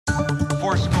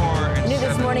Four score and New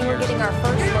this morning, we're getting our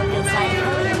first look inside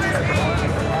Hollywood.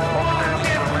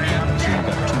 So you've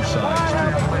got two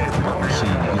sides to what we're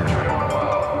seeing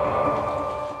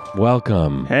here.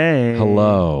 Welcome. Hey.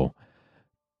 Hello.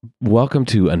 Welcome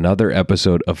to another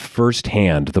episode of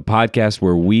Firsthand, the podcast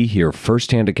where we hear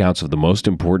firsthand accounts of the most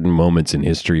important moments in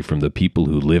history from the people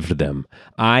who lived them.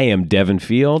 I am Devin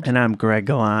Field. And I'm Greg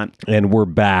Gallant. And we're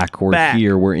back. We're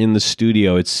here. We're in the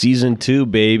studio. It's season 2,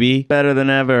 baby. Better than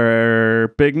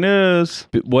ever. Big news.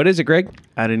 What is it, Greg?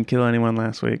 I didn't kill anyone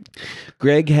last week.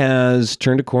 Greg has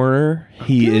turned a corner.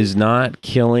 He is not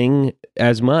killing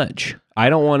as much. I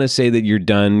don't want to say that you're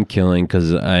done killing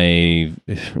because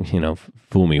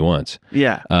fool me once.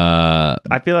 Yeah.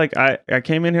 I feel like I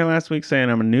came in here last week saying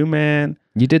I'm a new man.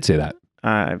 You did say that.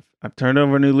 I've turned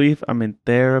over a new leaf. I'm in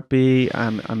therapy.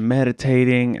 I'm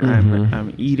meditating. Mm-hmm.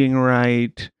 I'm eating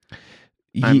right.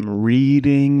 I'm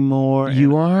reading more.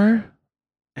 You are?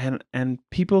 And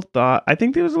people thought, I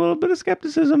think there was a little bit of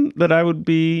skepticism that I would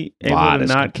be able to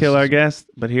not kill our guest,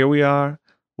 but here we are.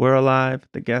 We're alive.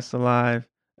 The guest's alive.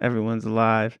 Everyone's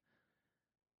alive.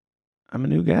 I'm a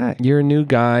new guy. You're a new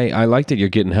guy. I like that you're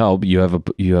getting help. You have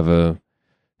a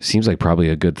seems like probably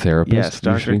a good therapist. Yes,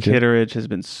 Dr. Kitteridge has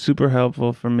been super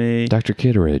helpful for me. Dr.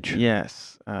 Kitteridge.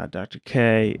 Yes, Dr.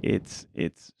 K.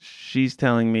 She's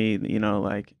telling me,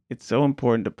 like it's so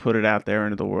important to put it out there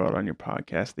into the world on your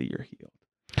podcast that you're healed.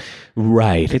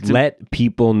 Right. Let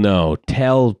people know.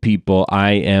 Tell people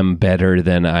I am better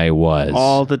than I was.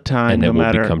 All the time. And it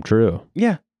will become true.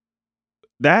 Yeah.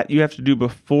 That you have to do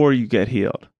before you get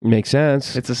healed. Makes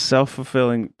sense. It's a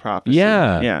self-fulfilling prophecy.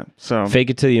 Yeah. Yeah. So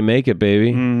fake it till you make it,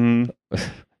 baby. Mm-hmm.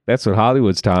 That's what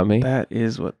Hollywood's taught me.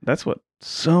 That's what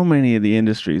so many of the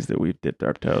industries that we've dipped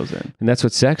our toes in. And that's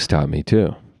what sex taught me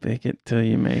too. Fake it till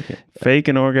you make it. Fake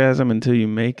an orgasm until you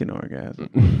make an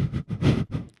orgasm.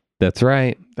 That's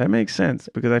right. That makes sense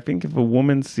because I think if a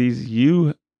woman sees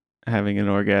you having an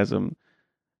orgasm,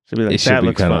 she'll be like, "That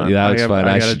looks fun. That looks fun.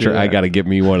 I got to get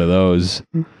me one of those."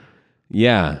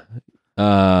 Yeah.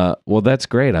 Well, that's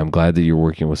great. I'm glad that you're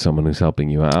working with someone who's helping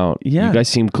you out. Yeah. You guys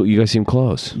seem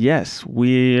close. Yes,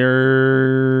 we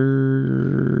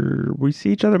see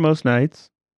each other most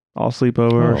nights. I'll sleep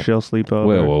over. Or she'll sleep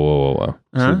over. Whoa.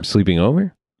 Huh? Sleeping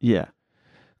over? Yeah.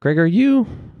 Greg,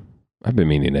 I've been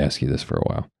meaning to ask you this for a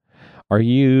while. Are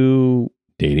you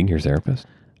dating your therapist?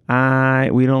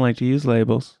 We don't like to use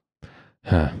labels.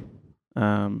 Huh.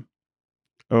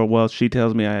 She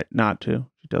tells me not to.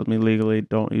 She tells me legally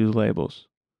don't use labels.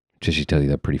 Does she tell you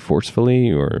that pretty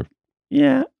forcefully, or?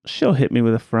 Yeah, she'll hit me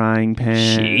with a frying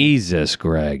pan. Jesus,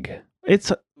 Greg.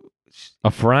 It's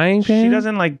a frying pan? She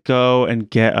doesn't go and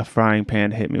get a frying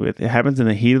pan to hit me with. It happens in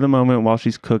the heat of the moment while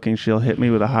she's cooking. She'll hit me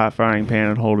with a hot frying pan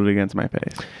and hold it against my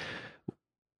face.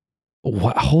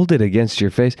 What? Hold it against your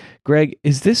face. Greg,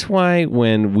 is this why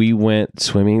when we went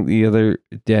swimming the other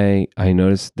day, I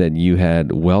noticed that you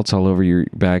had welts all over your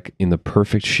back in the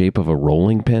perfect shape of a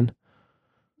rolling pin?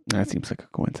 That seems like a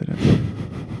coincidence.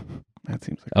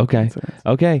 Coincidence.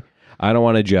 Okay. I don't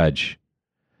want to judge.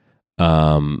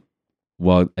 Well,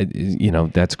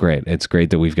 that's great. It's great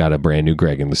that we've got a brand new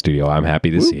Greg in the studio. I'm happy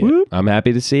to see it. I'm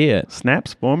happy to see it.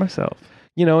 Snaps for myself.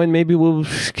 And maybe we'll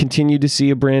continue to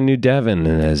see a brand new Devin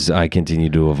as I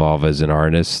continue to evolve as an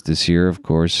artist this year. Of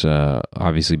course,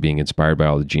 obviously being inspired by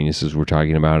all the geniuses we're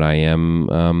talking about, I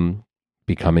am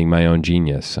becoming my own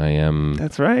genius.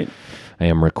 That's right. I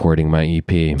am recording my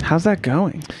EP. How's that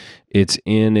going? It's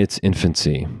in its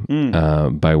infancy,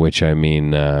 by which I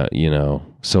mean,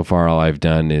 so far all I've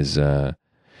done is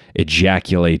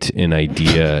ejaculate an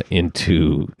idea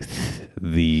into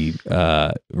the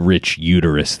rich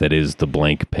uterus that is the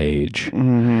blank page.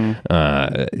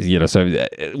 Mm-hmm. So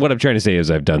what I'm trying to say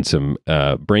is I've done some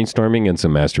brainstorming and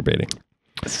some masturbating.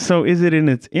 So is it in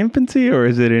its infancy or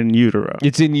is it in utero?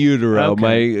 It's in utero.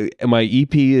 Okay. My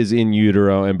EP is in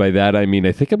utero, and by that I mean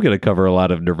I think I'm going to cover a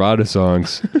lot of Nirvana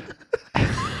songs.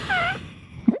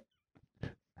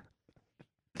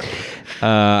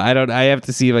 I have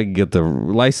to see if I can get the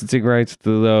licensing rights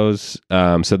to those.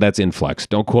 So that's in flux.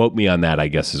 Don't quote me on that, I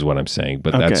guess is what I'm saying.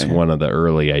 But that's one of the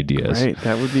early ideas. Great.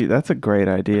 That's a great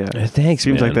idea. Thanks,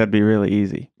 Seems man. like that'd be really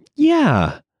easy.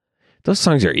 Yeah. Those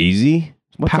songs are easy.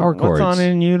 Power chords. What's on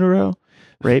in utero?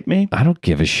 Rape me? I don't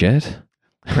give a shit.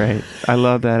 Great. I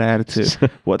love that attitude.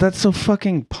 That's so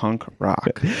fucking punk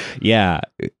rock. Yeah.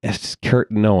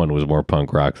 Kurt, no one was more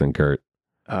punk rock than Kurt.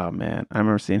 Oh, man. I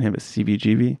remember seeing him at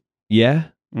CBGB. Yeah?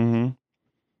 Mm-hmm.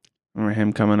 I remember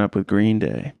him coming up with Green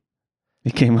Day. He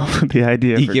came up with the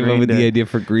idea for Green Day. He came up with the idea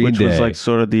for Green Day. Which was like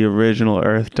sort of the original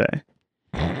Earth Day.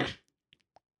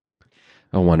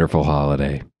 A wonderful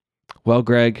holiday. Well,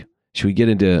 Greg, Should we get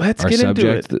into Let's our get into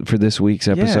subject for this week's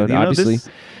episode? you know, Obviously,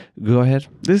 go ahead.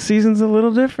 This season's a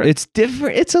little different. It's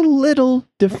different. It's a little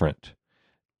different.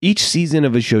 Each season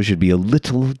of a show should be a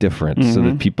little different so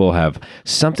that people have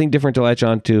something different to latch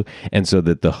onto, and so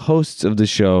that the hosts of the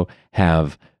show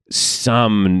have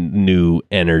some new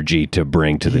energy to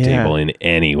bring to the table in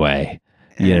any way.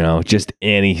 You know, just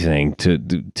anything to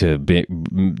be,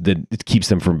 that keeps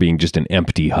them from being just an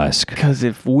empty husk. Because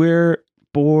if we're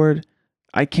bored,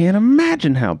 I can't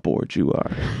imagine how bored you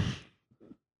are.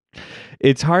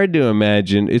 It's hard to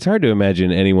imagine. It's hard to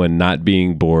imagine anyone not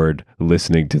being bored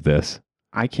listening to this.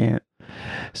 I can't.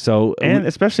 So, and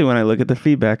especially when I look at the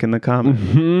feedback in the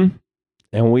comments.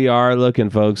 And we are looking,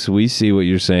 folks. We see what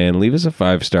you're saying. Leave us a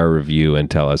 5-star review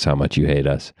and tell us how much you hate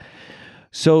us.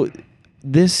 So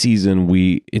this season,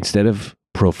 we, instead of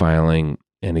profiling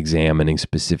and examining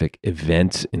specific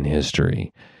events in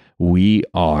history, we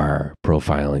are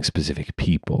profiling specific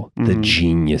people, the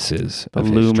geniuses the of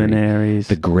luminaries,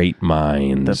 history, the great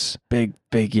minds, the big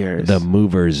figures, the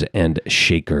movers and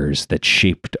shakers that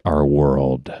shaped our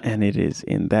world. And it is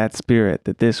in that spirit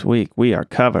that this week we are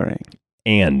covering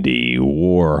Andy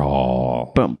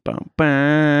Warhol. Bum, bum,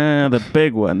 bum. The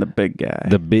big one, the big guy.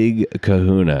 The big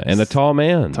kahuna. And a tall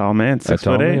man. Tall man,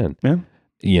 6'8". Yeah.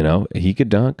 You know, he could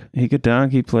dunk. He could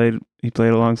dunk. He played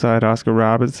alongside Oscar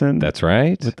Robertson. That's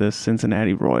right. With the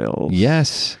Cincinnati Royals.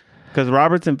 Yes. Because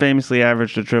Robertson famously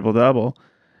averaged a triple-double.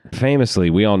 Famously,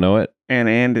 we all know it. And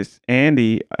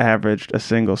Andy averaged a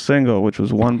single, which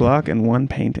was 1 block and 1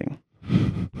 painting.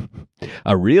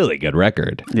 A really good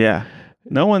record. Yeah.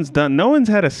 No one's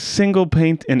had a single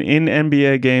paint in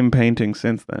NBA game painting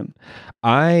since then.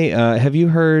 Have you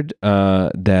heard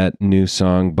that new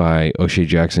song by O'Shea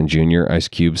Jackson Jr., Ice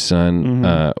Cube's son,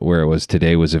 where it was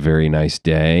 "Today was a very nice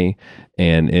day,"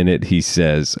 and in it he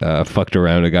says, "Fucked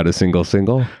around and got a single."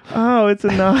 Oh, it's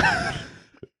a nod.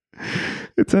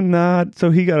 It's a nod.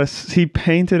 So he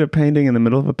painted a painting in the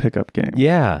middle of a pickup game.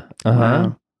 Yeah.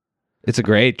 Wow. It's a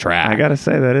great track. I gotta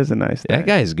say that is a nice day. That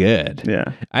guy's good.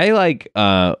 Yeah. I like.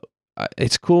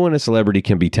 It's cool when a celebrity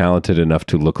can be talented enough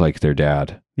to look like their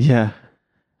dad. Yeah.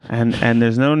 And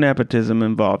there's no nepotism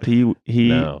involved. He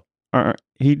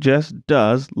just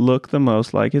does look the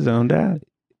most like his own dad.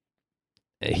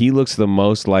 He looks the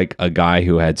most like a guy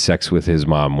who had sex with his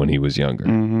mom when he was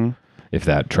younger. If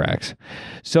that tracks.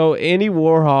 So Andy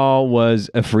Warhol was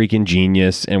a freaking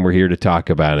genius, and we're here to talk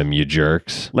about him, you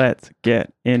jerks. Let's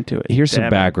get into it. Here's some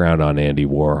background on Andy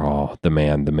Warhol, the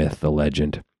man, the myth, the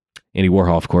legend. Andy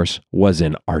Warhol, of course, was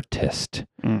an artist,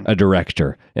 a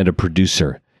director, and a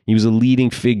producer. He was a leading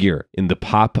figure in the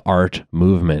pop art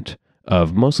movement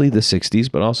of mostly the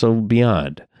 60s, but also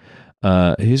beyond.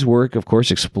 His work, of course,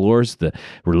 explores the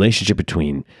relationship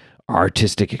between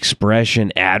artistic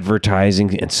expression,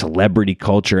 advertising, and celebrity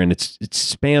culture, and it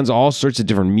spans all sorts of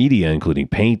different media, including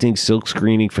painting, silk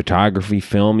screening, photography,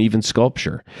 film, even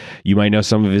sculpture. You might know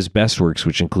some of his best works,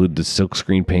 which include the silk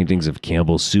screen paintings of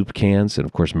Campbell's soup cans and,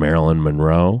 of course, Marilyn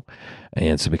Monroe,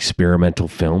 and some experimental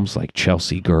films like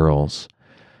Chelsea Girls.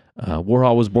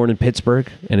 Warhol was born in Pittsburgh,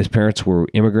 and his parents were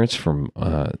immigrants from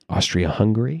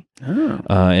Austria-Hungary.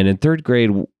 And in 3rd grade,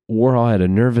 Warhol had a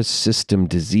nervous system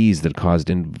disease that caused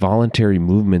involuntary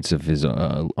movements of his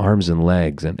arms and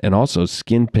legs, and also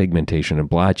skin pigmentation and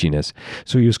blotchiness.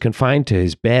 So he was confined to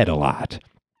his bed a lot.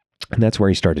 And that's where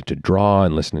he started to draw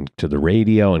and listen to the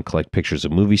radio and collect pictures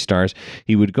of movie stars.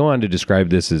 He would go on to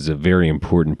describe this as a very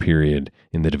important period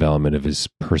in the development of his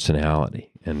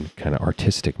personality and kind of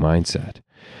artistic mindset.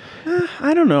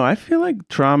 I don't know. I feel like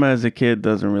trauma as a kid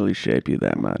doesn't really shape you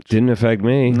that much. Didn't affect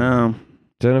me. No.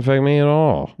 Didn't affect me at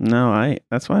all. No,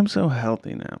 that's why I'm so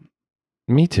healthy now.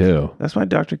 Me too. That's why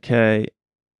Dr. K,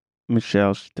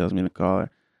 Michelle, she tells me to call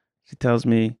her. She tells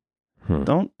me,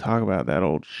 don't talk about that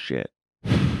old shit.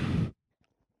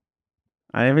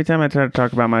 Every time I try to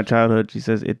talk about my childhood, she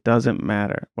says, it doesn't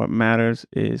matter. What matters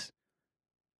is,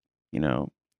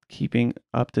 keeping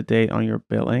up to date on your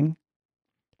billing.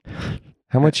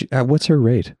 How much, what's her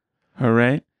rate? Her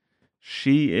rate?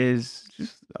 She is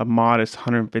just a modest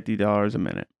 $150 a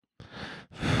minute.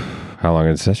 How long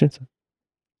are the sessions?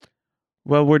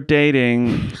 Well, we're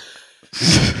dating.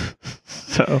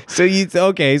 So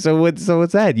what's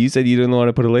that? You said you didn't want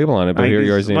to put a label on it, but here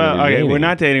you are saying we're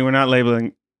not dating. We're not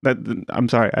labeling that. I'm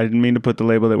sorry, I didn't mean to put the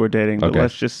label that we're dating, but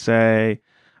let's just say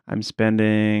I'm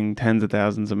spending tens of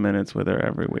thousands of minutes with her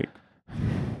every week.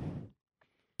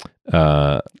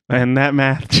 And that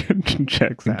math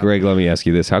checks out. Greg, let me ask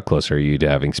you this. How close are you to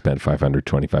having spent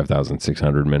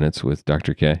 525,600 minutes with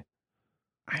Dr. K?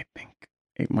 I think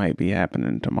it might be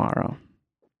happening tomorrow.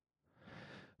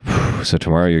 So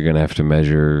tomorrow you're going to have to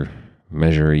measure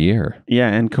measure a year. Yeah,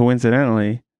 and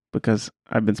coincidentally, because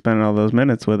I've been spending all those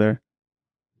minutes with her,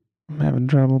 I'm having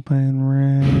trouble paying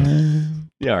rent.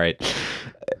 Yeah, all right.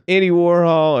 Andy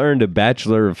Warhol earned a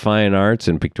Bachelor of Fine Arts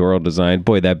in Pictorial Design.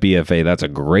 Boy, that BFA, that's a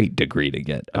great degree to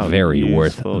get. Very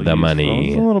worth the money.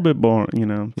 It's a little bit boring,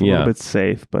 It's a little bit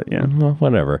safe, but yeah. Well,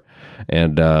 whatever.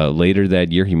 And later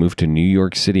that year, he moved to New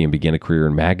York City and began a career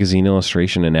in magazine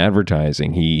illustration and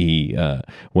advertising. He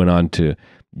went on to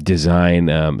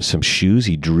design some shoes.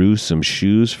 He drew some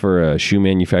shoes for a shoe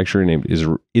manufacturer named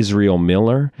Israel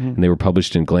Miller, and they were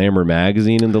published in Glamour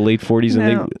magazine in the late 40s.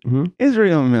 Now,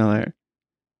 Israel Miller,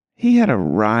 he had a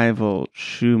rival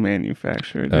shoe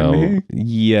manufacturer, didn't he?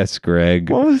 Yes, Greg.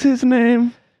 What was his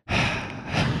name?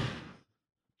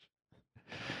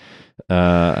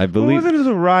 I believe it wasn't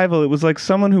a rival. It was like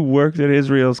someone who worked at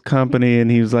Israel's company,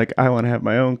 and he was like, "I want to have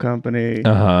my own company."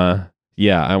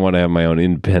 Yeah, I want to have my own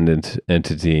independent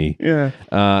entity. Yeah.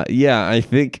 I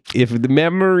think if the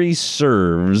memory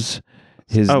serves,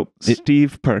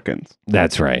 Steve Perkins.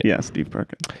 That's right. Yeah, Steve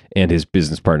Perkins. And his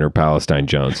business partner, Palestine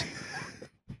Jones.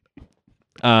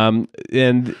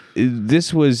 And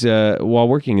this was while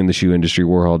working in the shoe industry,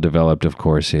 Warhol developed, of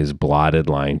course, his blotted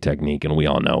line technique, and we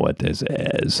all know what this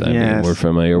is. I mean, we're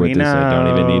familiar with this. I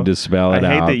don't even need to spell it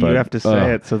out. I hate that you have to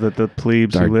say it so that the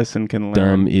plebes who listen can learn.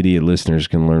 Dumb idiot listeners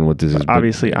can learn what this is.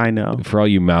 Obviously, I know. For all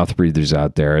you mouth breathers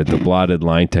out there, the blotted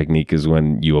line technique is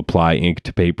when you apply ink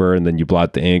to paper and then you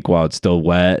blot the ink while it's still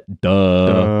wet.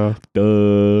 Duh.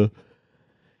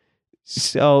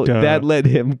 So that let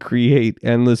him create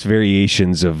endless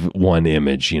variations of one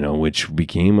image, which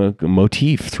became a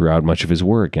motif throughout much of his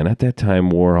work. And at that time,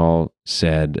 Warhol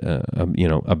said,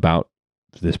 about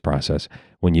this process,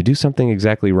 when you do something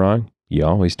exactly wrong, you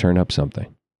always turn up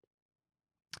something.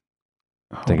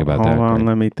 Think about that. Hold on, Greg.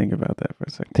 let me think about that for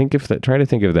a second. Try to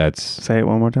think if that's Say it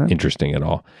one more time. Interesting at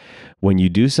all. When you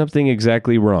do something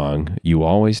exactly wrong, you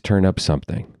always turn up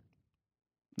something.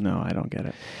 No, I don't get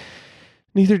it.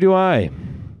 Neither do I.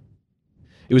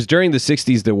 It was during the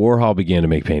 60s that Warhol began to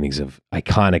make paintings of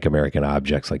iconic American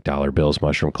objects like dollar bills,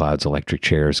 mushroom clouds, electric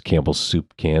chairs, Campbell's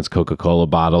soup cans, Coca-Cola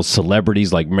bottles,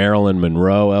 celebrities like Marilyn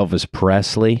Monroe, Elvis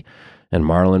Presley, and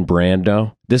Marlon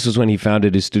Brando. This was when he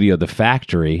founded his studio, The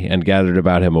Factory, and gathered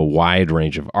about him a wide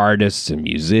range of artists and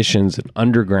musicians and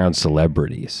underground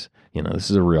celebrities. This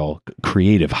is a real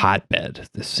creative hotbed,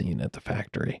 this scene at The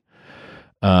Factory.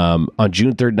 On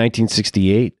June 3rd,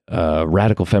 1968,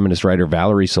 radical feminist writer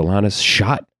Valerie Solanas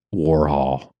shot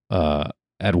Warhol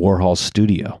at Warhol's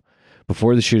studio.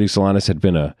 Before the shooting, Solanas had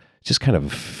been just kind of a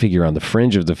figure on the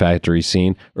fringe of the Factory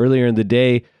scene. Earlier in the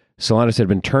day, Solanas had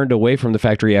been turned away from the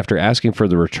Factory after asking for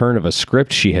the return of a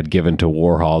script she had given to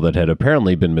Warhol that had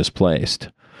apparently been misplaced.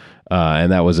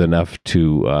 And that was enough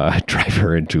to drive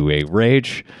her into a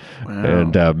rage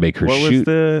and make her shoot. What was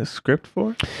the script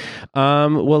for?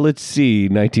 Well, let's see.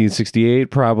 1968,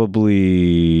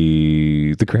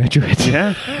 probably The Graduate.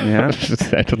 Yeah.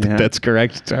 I don't think that's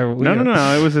correct.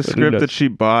 No. It was a script that she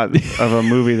bought of a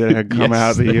movie that had come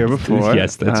out the year before.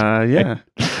 Yes, that's right. Yeah.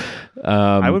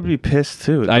 I would be pissed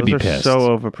too. I'd be pissed.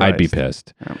 So overpriced. I'd be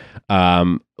pissed. Yeah.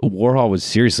 Warhol was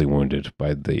seriously wounded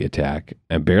by the attack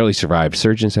and barely survived.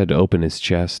 Surgeons had to open his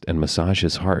chest and massage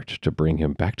his heart to bring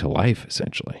him back to life,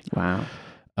 essentially. Wow.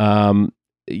 So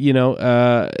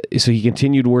he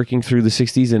continued working through the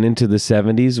 60s and into the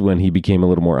 70s when he became a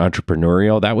little more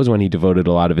entrepreneurial. That was when he devoted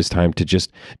a lot of his time to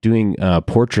just doing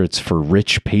portraits for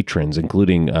rich patrons,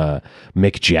 including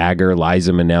Mick Jagger,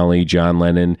 Liza Minnelli, John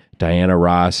Lennon, Diana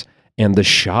Ross, and the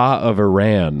Shah of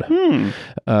Iran.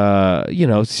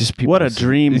 It's just people. What a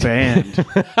dream band.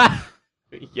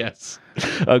 Yes.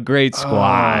 A great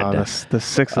squad. The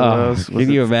six of those.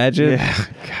 Can you imagine? Yeah.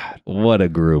 God. What a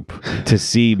group. To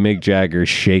see Mick Jagger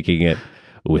shaking it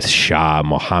with Shah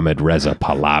Mohammad Reza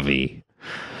Pahlavi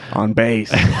on bass.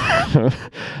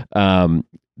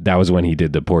 That was when he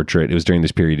did the portrait. It was during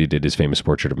this period he did his famous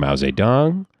portrait of Mao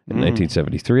Zedong in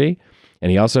 1973. And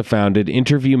he also founded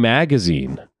Interview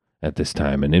Magazine at this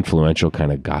time, an influential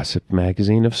kind of gossip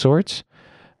magazine of sorts.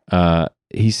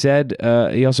 He said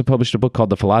he also published a book called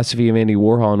The Philosophy of Andy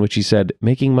Warhol, in which he said,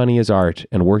 making money is art,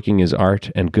 and working is art,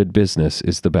 and good business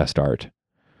is the best art.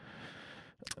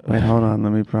 Wait, hold on.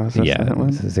 Let me process that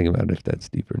one. Think about if that's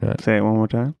deep or not. Say it one more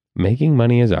time. Making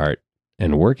money is art,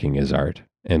 and working is art,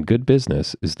 and good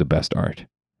business is the best art.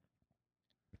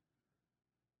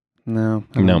 No,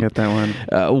 I don't get that one.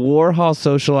 Warhol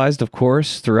socialized, of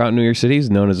course, throughout New York City. He's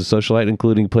known as a socialite,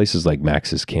 including places like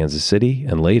Max's Kansas City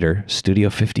and later Studio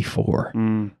 54.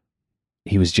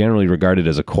 He was generally regarded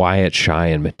as a quiet, shy,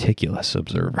 and meticulous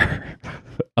observer.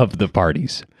 of the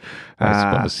parties.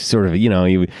 I suppose sort of,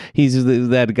 he's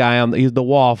that guy he's the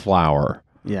wallflower.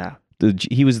 Yeah.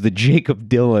 He was the Jacob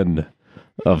Dylan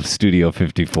of Studio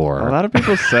 54. A lot of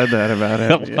people said that about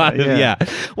him. Yeah.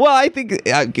 Well, I think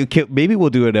maybe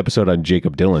we'll do an episode on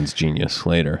Jacob Dylan's genius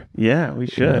later. Yeah, we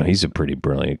should. He's a pretty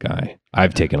brilliant guy.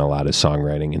 I've taken a lot of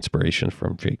songwriting inspiration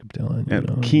from Jacob Dylan.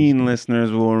 And keen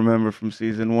listeners will remember from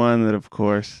season 1 that, of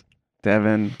course,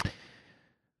 Devin...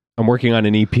 I'm working on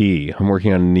an EP.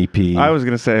 I was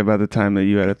going to say by the time that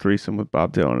you had a threesome with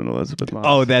Bob Dylan and Elizabeth Moss.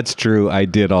 Oh, that's true. I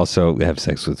did also have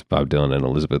sex with Bob Dylan and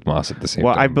Elizabeth Moss at the same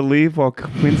time. Well, I believe while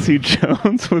Quincy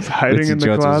Jones was hiding in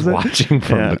the closet. Was watching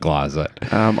from the closet.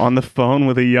 On the phone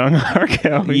with a young R.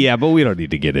 Kelly. Yeah, but we don't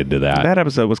need to get into that. That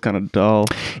episode was kind of dull.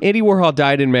 Andy Warhol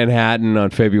died in Manhattan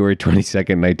on February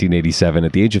 22nd, 1987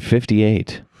 at the age of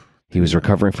 58. He was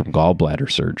recovering from gallbladder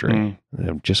surgery.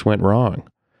 It just went wrong.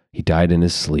 He died in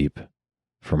his sleep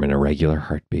from an irregular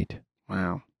heartbeat.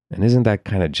 Wow. And isn't that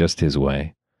kind of just his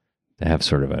way? To have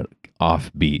sort of an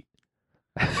offbeat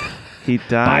he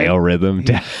died, biorhythm.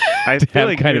 I feel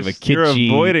like kind of a you're kitschy...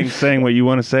 avoiding saying what you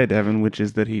want to say, Devin, which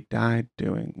is that he died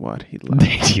doing what he loved.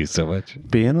 Thank you so much.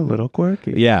 Being a little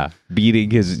quirky. Yeah.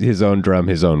 Beating his own drum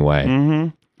his own way.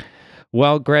 Mm-hmm.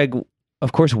 Well, Greg,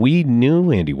 of course, we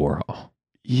knew Andy Warhol.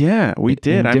 Yeah, we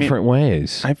did. In different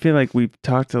ways. I feel like we've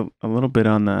talked a little bit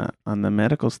on the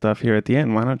medical stuff here at the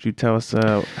end. Why don't you tell us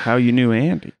how you knew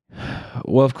Andy?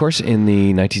 Well, of course, in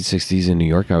the 1960s in New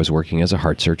York, I was working as a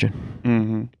heart surgeon.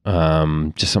 Mm-hmm.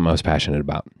 Just something I was passionate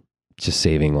about. Just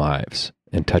saving lives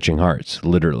and touching hearts,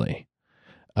 literally.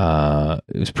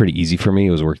 It was pretty easy for me.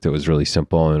 It was work that was really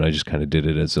simple, and I just kind of did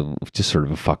it as just sort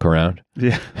of a fuck around.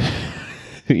 Yeah.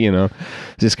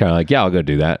 Just kind of like, yeah, I'll go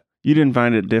do that. You didn't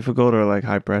find it difficult or like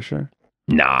high pressure?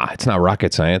 Nah, it's not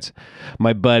rocket science.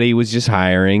 My buddy was just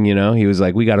hiring, he was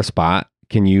like, we got a spot.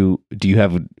 Do you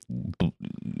have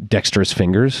dexterous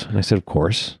fingers? And I said, of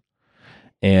course.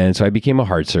 And so I became a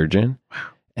heart surgeon. Wow.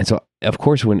 And so, of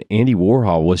course, when Andy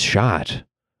Warhol was shot,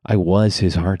 I was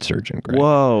his heart surgeon, Greg.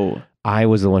 Whoa. I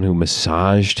was the one who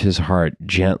massaged his heart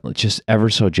gently, just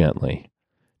ever so gently,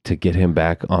 to get him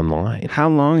back on the line. How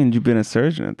long had you been a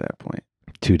surgeon at that point?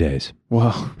 2 days.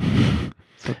 Whoa.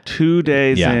 So 2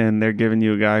 days in, they're giving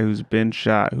you a guy who's been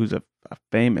shot, who's a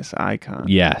famous icon.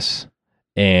 Yes.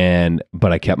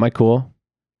 But I kept my cool.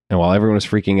 And while everyone was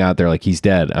freaking out, they're like, he's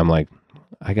dead. I'm like,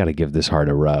 I got to give this heart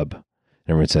a rub. And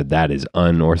everyone said, that is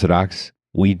unorthodox.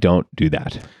 We don't do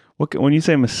that. When you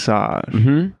say massage,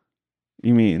 you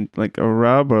mean like a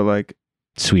rub or like...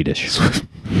 Swedish.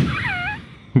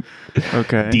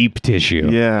 Okay. Deep tissue.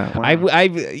 Yeah. Wow.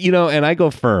 And I go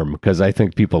firm because I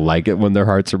think people like it when their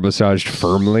hearts are massaged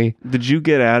firmly. Did you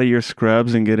get out of your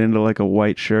scrubs and get into like a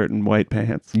white shirt and white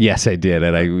pants? Yes, I did.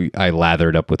 And I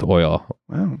lathered up with oil.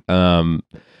 Wow.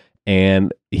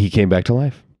 And he came back to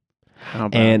life. How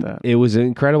about that? It was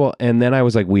incredible. And then I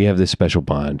was like, we have this special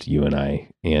bond, you and I,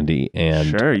 Andy. And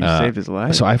sure, you saved his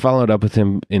life. So I followed up with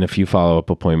him in a few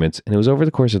follow-up appointments. And it was over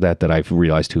the course of that I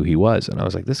realized who he was. And I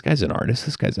was like, this guy's an artist.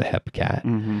 This guy's a hep cat.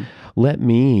 Mm-hmm. Let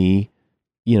me,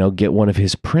 get one of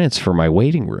his prints for my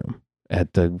waiting room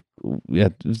at the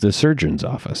surgeon's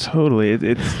office. Totally.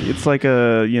 It's like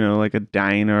a, like a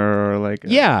diner or like...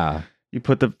 Yeah. You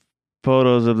put the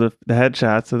photos of the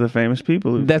headshots of the famous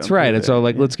people. That's right. And so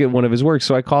let's get one of his works.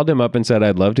 So I called him up and said,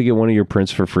 I'd love to get one of your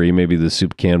prints for free, maybe the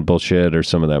soup can bullshit or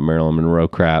some of that Marilyn Monroe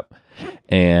crap.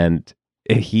 And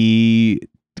he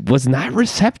was not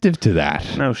receptive to that.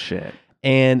 No shit.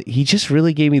 And he just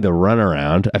really gave me the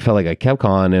runaround. I felt like I kept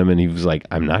calling him and he was like,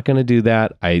 I'm not going to do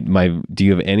that. Do you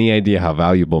have any idea how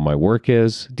valuable my work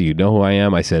is? Do you know who I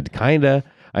am? I said, kinda.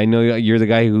 I know you're the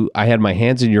guy who I had my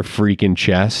hands in your freaking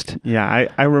chest. Yeah,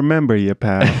 I remember you,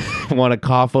 pal. Want to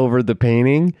cough over the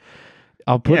painting?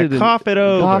 I'll put it in. Cough it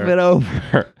over. Cough it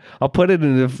over. I'll put it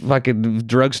in the fucking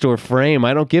drugstore frame.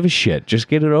 I don't give a shit. Just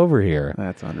get it over here.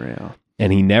 That's unreal.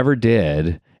 And he never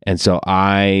did. And so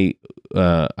I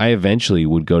eventually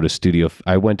would go to Studio.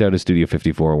 I went down to Studio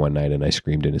 54 one night and I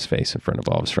screamed in his face in front of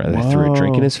all his friends. Whoa. I threw a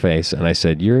drink in his face and I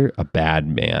said, "You're a bad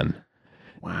man."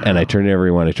 Wow. And I turned to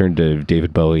everyone. I turned to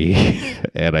David Bowie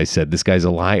and I said, "This guy's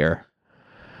a liar."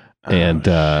 And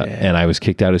I was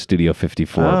kicked out of Studio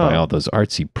 54 by all those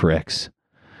artsy pricks.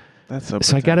 That's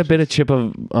so I got a bit of chip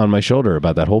on my shoulder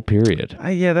about that whole period.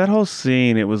 That whole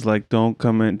scene. It was like, don't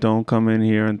come in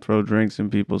here and throw drinks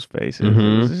in people's faces. Mm-hmm.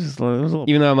 It was just a little...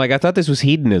 Even though I'm like, I thought this was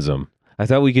hedonism. I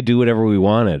thought we could do whatever we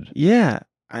wanted. Yeah,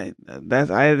 I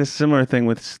had a similar thing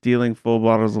with stealing full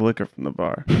bottles of liquor from the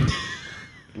bar.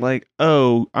 Like,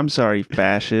 oh, I'm sorry,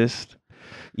 fascist.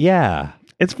 Yeah.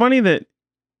 It's funny that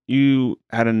you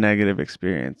had a negative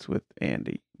experience with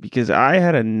Andy because I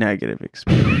had a negative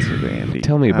experience with Andy.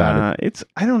 Tell me about it.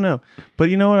 I don't know. But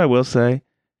you know what I will say?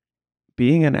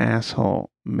 Being an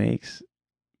asshole makes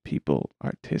people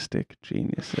artistic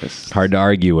geniuses. Hard to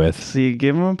argue with. So you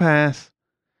give them a pass.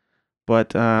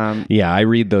 But yeah, I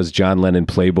read those John Lennon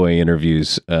Playboy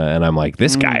interviews, and I'm like,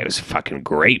 this guy was a fucking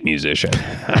great musician.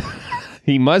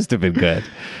 He must have been good.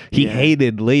 He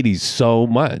hated ladies so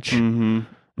much. Mm-hmm.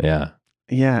 Yeah.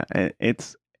 Yeah,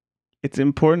 it's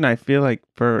important, I feel like,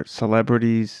 for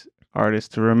celebrities,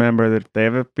 artists to remember that if they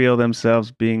ever feel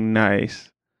themselves being nice,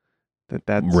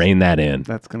 that's rein that in.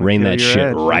 That's gonna rein kill that your shit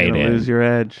edge. right You're gonna in. lose your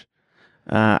edge.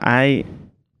 I'll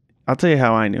tell you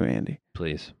how I knew Andy.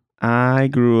 Please. I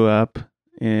grew up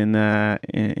in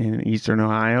Eastern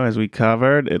Ohio, as we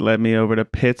covered. It led me over to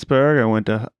Pittsburgh. I went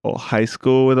to high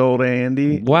school with old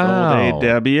Andy. Wow. Old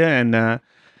AW,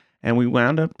 and we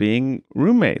wound up being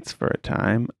roommates for a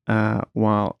time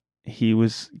while he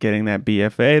was getting that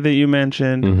BFA that you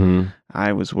mentioned. Mm-hmm.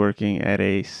 I was working at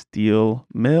a steel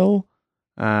mill,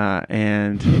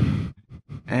 and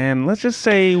let's just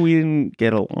say we didn't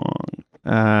get along.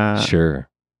 Sure.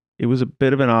 It was a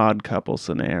bit of an odd couple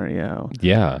scenario.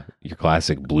 Yeah. Your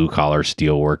classic blue collar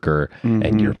steel worker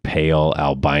and your pale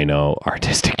albino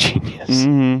artistic genius.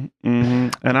 Mm-hmm, mm-hmm.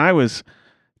 And I was,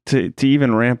 to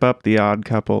even ramp up the odd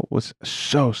couple, was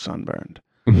so sunburned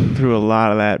through a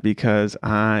lot of that because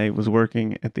I was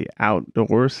working at the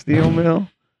outdoor steel mill,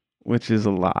 which is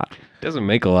a lot. Doesn't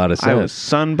make a lot of sense. I was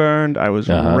sunburned. I was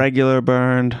regular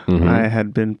burned. Mm-hmm. I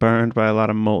had been burned by a lot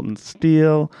of molten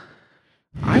steel.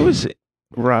 I was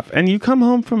rough. And you come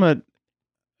home from a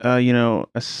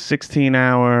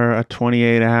 16-hour, a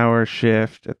 28-hour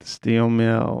shift at the steel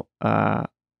mill.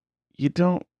 You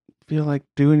don't feel like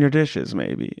doing your dishes,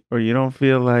 maybe, or you don't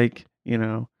feel like,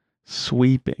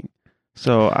 sweeping.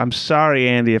 So I'm sorry,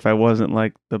 Andy, if I wasn't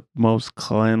like the most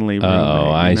cleanly roommate.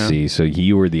 Oh, I see. So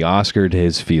you were the Oscar to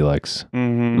his Felix.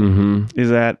 Mm-hmm. Mm-hmm.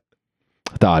 Is that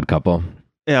the odd couple?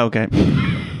 Yeah. Okay.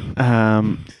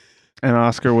 And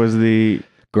Oscar was the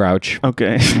Grouch.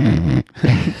 Okay.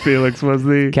 Felix was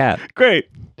the cat. Great.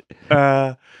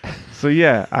 So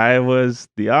yeah, I was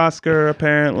the Oscar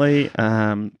apparently.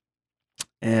 So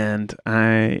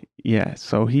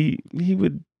he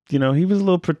would, he was a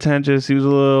little pretentious. He was a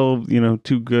little,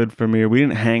 too good for me. We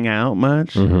didn't hang out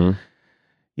much. Mm-hmm.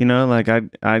 Like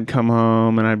I'd come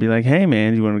home and I'd be like, "Hey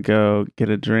man, do you want to go get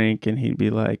a drink?" And he'd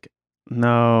be like,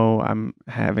 "No, I'm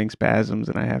having spasms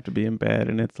and I have to be in bed."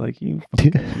 And it's like, you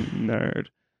fucking nerd.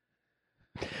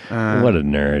 What a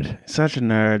nerd. Such a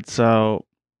nerd. So,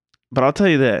 but I'll tell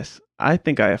you this. I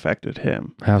think I affected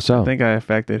him. How so? I think I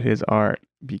affected his art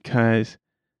because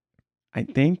I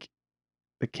think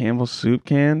the Campbell's soup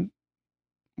can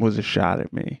was a shot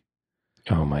at me.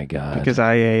 Oh my God. Because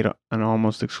I ate an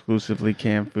almost exclusively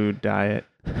canned food diet.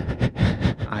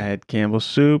 I had Campbell's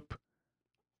soup.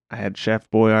 I had Chef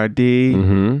Boyardee,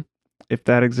 mm-hmm. if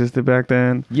that existed back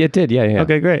then. Yeah, it did. Yeah.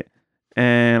 Okay, great.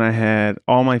 And I had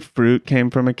all my fruit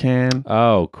came from a can.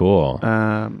 Oh, cool.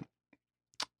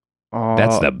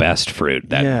 That's the best fruit.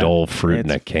 That dull fruit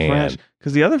in a can.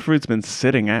 Because the other fruit's been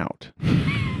sitting out.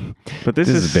 But this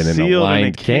has been sealed in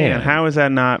a can. How is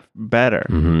that not better?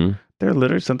 Mm-hmm. They're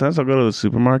literally, sometimes I'll go to the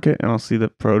supermarket and I'll see the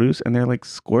produce and they're like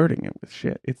squirting it with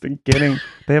shit. It's getting,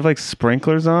 they have like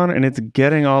sprinklers on and it's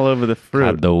getting all over the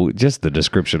fruit. God, just the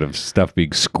description of stuff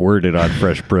being squirted on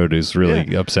fresh produce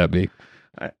really upset me.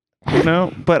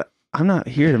 But I'm not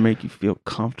here to make you feel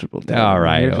comfortable. All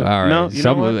right. No,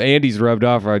 Andy's rubbed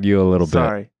off on you a little bit.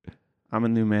 Sorry. I'm a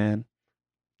new man.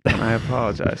 And I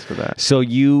apologize for that. So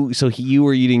you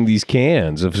were eating these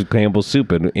cans of Campbell's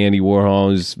soup, and Andy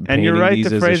Warhol is painting and you're right these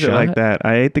to as phrase a it shot? like that.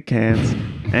 I ate the cans,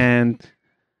 and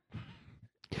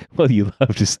well, you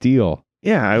love to steal.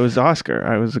 Yeah, I was Oscar.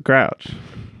 I was a grouch.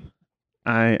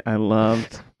 I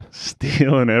loved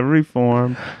steel in every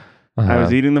form. I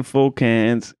was eating the full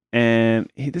cans,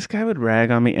 and this guy would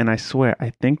rag on me. And I swear, I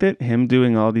think that him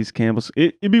doing all these Campbell's,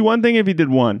 it'd be one thing if he did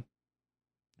one.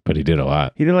 But he did a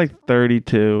lot. He did like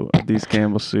 32 of these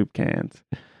Campbell's soup cans.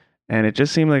 And it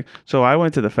just seemed like... So I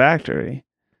went to the factory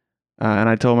and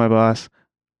I told my boss,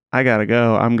 I got to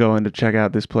go. I'm going to check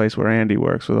out this place where Andy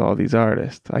works with all these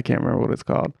artists. I can't remember what it's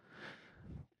called.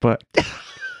 But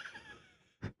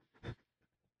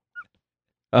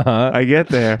I get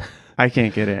there. I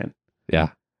can't get in. Yeah.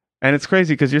 And it's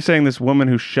crazy because you're saying this woman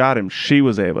who shot him, she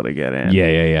was able to get in.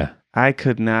 Yeah. I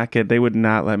could not get. They would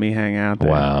not let me hang out there.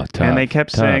 Wow, tough. And they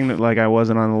kept tough. saying that like I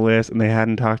wasn't on the list, and they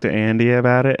hadn't talked to Andy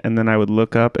about it. And then I would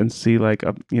look up and see like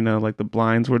like the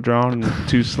blinds were drawn and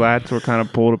 2 slats were kind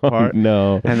of pulled apart.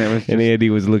 No, And it was and just, Andy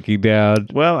was looking down.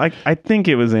 well, I think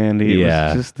it was Andy. It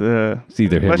Yeah. was just It's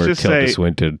either him let's or just Tilda say-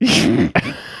 Swinton.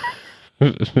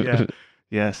 yeah.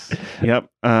 Yes. Yep.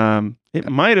 It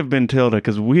might have been Tilda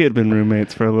because we had been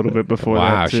roommates for a little bit before that.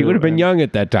 Wow, she too, would have been and young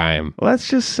at that time. Let's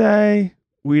just say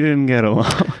we didn't get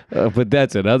along. But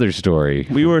that's another story.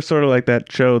 We were sort of like that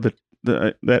show that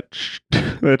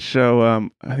show.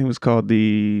 I think it was called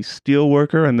The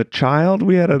Steelworker and the Child.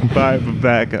 We had a vibe of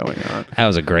that going on. That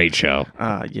was a great show.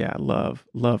 Yeah, love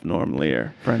Norm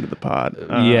Lear, friend of the pod.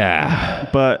 Yeah.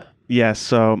 But yeah,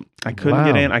 so I couldn't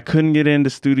get Wow. in. I couldn't get into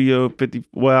Studio 50.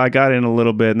 Well, I got in a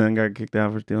little bit and then got kicked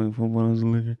out for stealing from one of the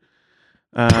liquor.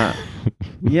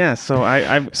 Yeah,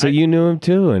 so So you knew him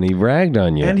too, and he ragged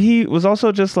on you. and he was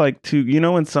also just like too. You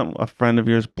know when a friend of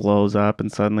yours blows up and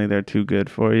suddenly they're too good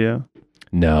for you.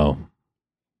 No,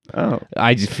 Oh,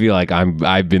 I just feel like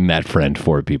I've been that friend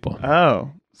for people. oh.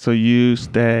 So you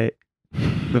stay.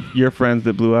 Your friends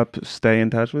that blew up stay in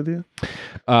touch with you.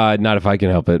 Not if I can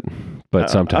help it, but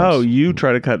sometimes. Oh, you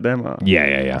try to cut them off.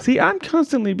 Yeah. See, I'm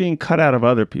constantly being cut out of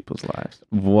other people's lives.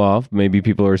 Well, maybe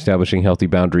people are establishing healthy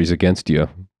boundaries against you.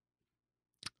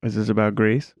 Is this about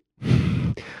Greece?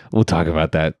 We'll talk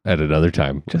about that at another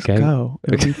time. Just okay? go.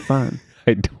 It'll be fun.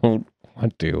 I don't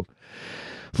want to.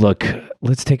 Look,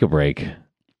 let's take a break,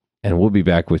 and we'll be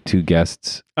back with 2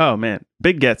 guests. Oh man,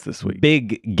 big gets this week.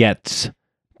 Big gets.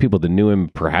 People that knew him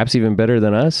perhaps even better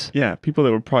than us. Yeah, people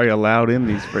that were probably allowed in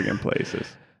these friggin' places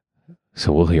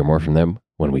So we'll hear more from them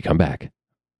when we come back.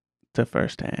 to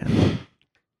firsthand.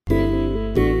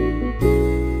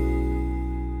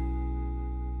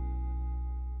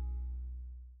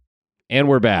 And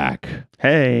we're back.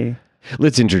 Hey,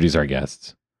 Let's introduce our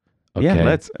guests. Okay. yeah,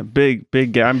 let's big.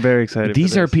 I'm very excited.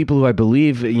 These for are this. people who I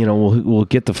believe, we'll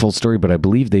get the full story, but I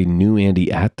believe they knew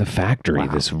Andy at the factory,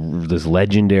 Wow. this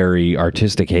legendary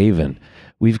artistic haven.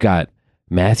 We've got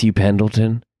Matthew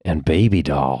Pendleton and Baby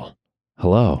Doll.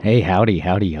 Hello. Hey, howdy,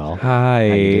 y'all. Hi.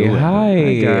 you doing?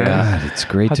 Hi. guys. God, it's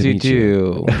great How to do you meet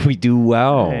you. do? We do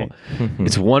well. Hey.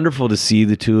 It's wonderful to see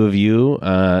the two of you.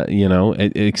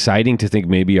 Exciting to think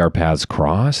maybe our paths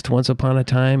crossed once upon a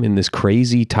time in this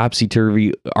crazy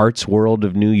topsy-turvy arts world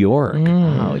of New York.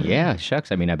 Oh, yeah,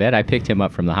 shucks. I mean, I bet I picked him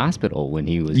up from the hospital when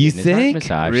he was You getting his think?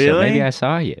 heart massage. Really? So maybe I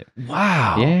saw you.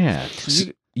 Wow. Yeah.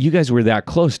 You guys were that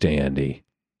close to Andy.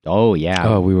 Oh, yeah.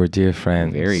 Oh, we were dear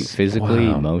friends. Very physically,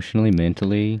 Wow. emotionally,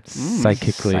 mentally,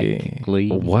 Psychically.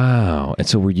 psychically. Wow. And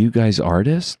so were you guys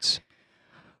artists?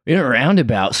 In a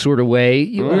roundabout sort of way.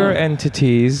 We were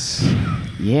entities.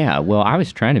 Yeah, well, I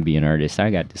was trying to be an artist.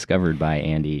 I got discovered by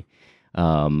Andy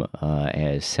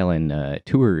as selling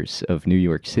tours of New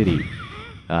York City.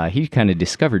 He kind of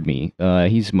discovered me.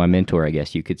 He's my mentor, I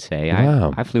guess you could say.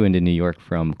 Wow. I flew into New York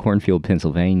from Cornfield,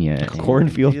 Pennsylvania. and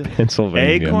Cornfield, A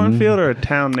Pennsylvania. cornfield or a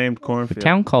town named Cornfield? A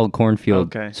town called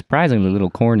Cornfield. Okay. Surprisingly little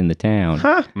corn in the town.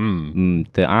 Huh?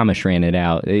 The Amish ran it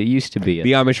out. It used to be a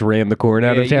The Amish ran the corn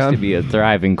out it of town. used to be a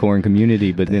thriving corn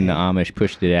community, but then the Amish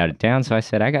pushed it out of town. So I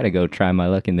said, I got to go try my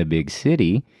luck in the big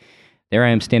city. There I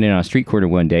am standing on a street corner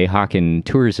one day, hawking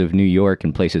tours of New York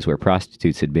and places where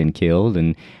prostitutes had been killed.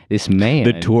 And this man.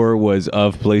 The tour was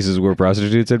of places where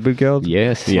prostitutes had been killed?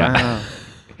 Yes. Yeah. Wow.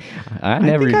 I I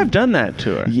never. think I've done that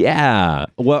tour. Yeah.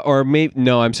 Well, or maybe,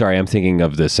 no, I'm sorry. I'm thinking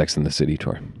of the Sex and the City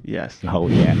tour. Yes. Oh,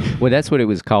 yeah. Well, that's what it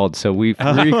was called. So we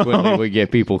frequently would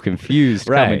get people confused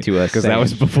coming to us. Because that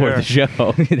was saying- before the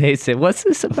show. They said, "What's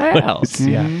this about?"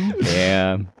 Yeah.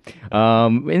 Yeah.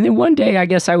 And then one day, I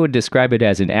guess I would describe it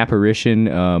as an apparition.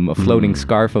 A floating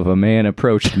scarf of a man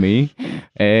approached me,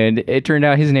 and it turned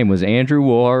out his name was Andrew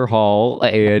Warhol,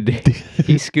 and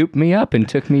he scooped me up and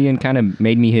took me and kind of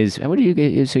made me his. What do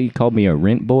you? So he called me a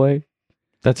rent boy.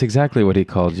 That's exactly what he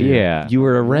called you. Yeah. You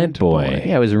were a rent boy.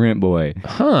 Yeah, I was a rent boy.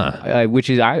 Huh. Which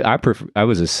is I prefer. I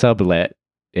was a sublet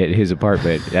at his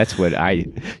apartment. That's what I.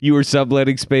 You were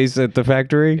subletting space at the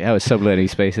factory? I was subletting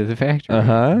space at the factory.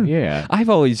 Uh-huh. Yeah. I've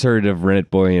always heard of rent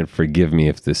boy, and forgive me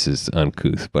if this is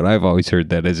uncouth, but I've always heard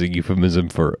that as a euphemism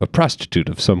for a prostitute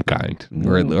of some kind,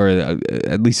 or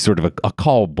at least sort of a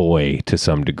call boy to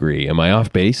some degree. Am I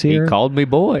off base He here? called me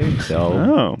boy, so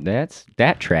Oh.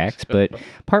 that tracks. But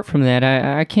apart from that,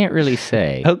 I can't really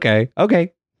say. Okay.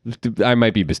 I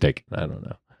might be mistaken. I don't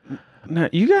know. Now,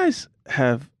 you guys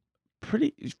have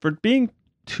for being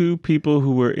two people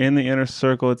who were in the inner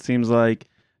circle, it seems like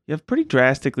you have pretty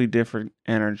drastically different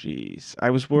energies. I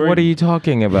was worried. What are you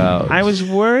talking about? I was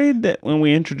worried that when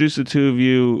we introduced the two of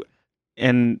you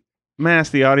and mass,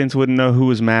 the audience wouldn't know who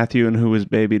was Matthew and who was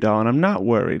Baby Doll, and I'm not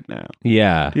worried now.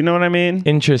 Yeah. Do you know what I mean?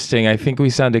 Interesting. I think we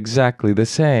sound exactly the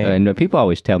same. And people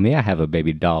always tell me I have a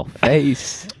baby doll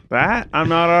face. That I'm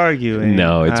not arguing.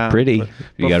 No, it's pretty. but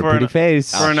You got a for pretty an-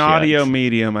 face. For an shit. audio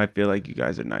medium, I feel like you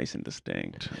guys are nice and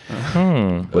distinct.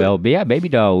 Well, but yeah, Baby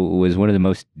Doll was one of the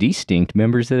most distinct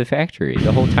members of the factory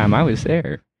the whole time I was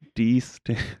there.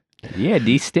 Distinct. Yeah,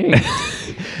 distinct.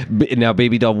 Now,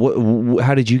 Baby Doll,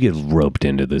 how did you get roped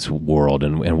into this world,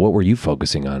 and what were you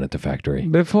focusing on at the factory?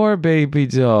 Before Baby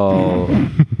Doll,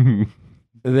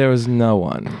 there was no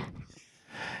one.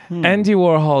 Andy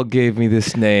Warhol gave me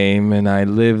this name, and I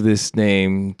live this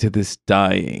name to this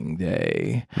dying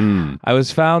day. I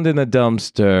was found in a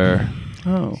dumpster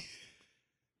Oh.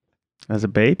 As a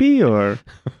baby, or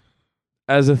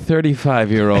as a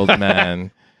 35-year-old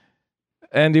man.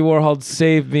 Andy Warhol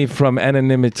saved me from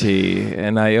anonymity,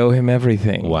 and I owe him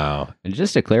everything. Wow. And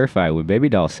just to clarify, when Baby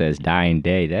Doll says dying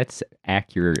day, that's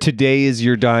accurate. Today is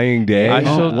your dying day. I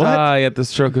shall What? die at the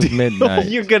stroke of midnight.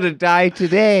 You're gonna die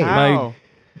today. how?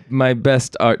 My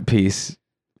best art piece.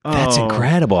 That's Oh.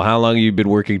 incredible. How long have you been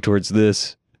working towards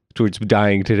this? Towards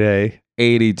dying today?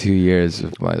 82 years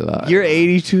of my life. You're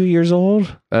 82 years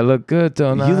old? I look good,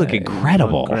 don't I? You look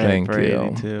incredible. Great Thank for you.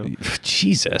 82.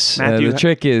 Jesus. Matthew, The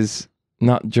trick is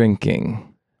not drinking.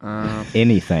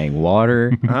 Anything,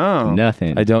 water, Oh.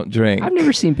 nothing. I don't drink. I've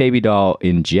never seen Baby Doll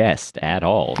ingest at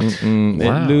all. Wow.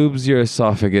 It lubes your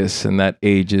esophagus, and that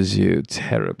ages you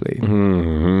terribly.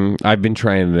 I've been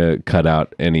trying to cut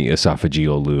out any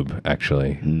esophageal lube,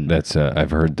 actually. That's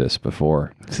I've heard this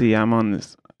before. See, I'm on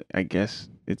this. I guess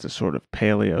it's a sort of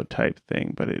paleo type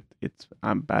thing, but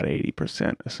I'm about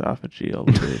 80%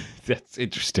 esophageal. That's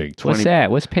interesting. What's that?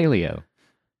 What's paleo?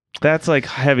 That's like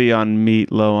heavy on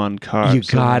meat, low on carbs. You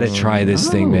gotta try this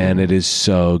thing, man. It is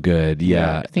so good.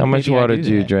 Yeah. I think How much maybe I water do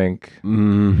you that. drink?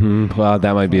 Well,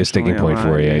 that might be a sticking point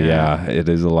for you. Unfortunately, Yeah. It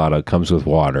is a lot of comes with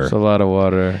water. It's a lot of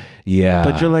water. Yeah.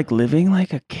 But you're like living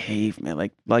like a caveman.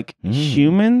 Like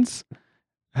humans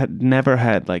had never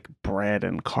had like bread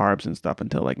and carbs and stuff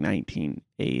until like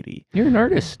 1980. You're an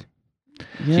artist.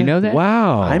 Do you know that?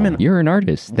 Wow. You're an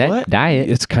artist. That What? diet,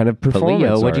 It's kind of performance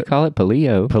paleo, what'd you art. call it?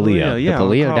 Paleo. Paleo. Yeah, The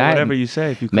paleo I'll call it diet whatever you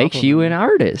say. If you makes you an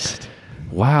compliment artist.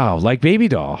 Wow. Like Baby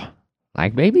Doll.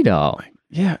 Like Baby Doll. me.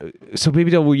 Yeah. So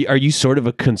Baby Doll, are you sort of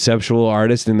a conceptual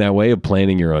artist in that way of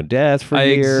planning your own death for I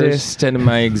years? exist, and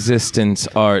my existence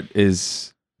art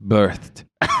is birthed.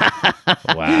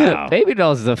 Wow. Baby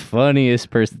Doll's the funniest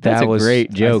person. That's That a was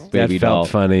great joke, that Baby felt Doll.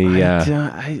 funny. Yeah.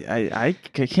 I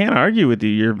can't argue with you.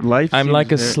 Your life. I'm seems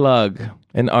like a very- slug,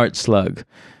 an art slug.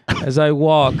 As I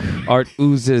walk, art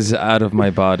oozes out of my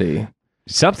body.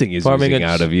 Something is Forming oozing a-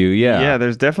 out of you. Yeah. Yeah,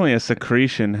 there's definitely a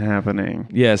secretion happening.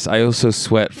 Yes, I also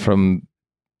sweat from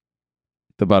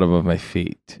the bottom of my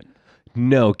feet.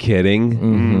 No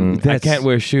kidding. I That's- can't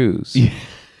wear shoes.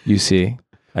 You see,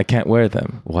 I can't wear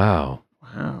them. Wow.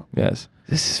 Wow. Yes.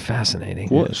 This is fascinating.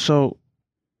 What? So,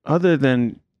 other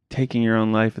than taking your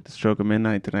own life at the stroke of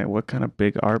midnight tonight, what kind of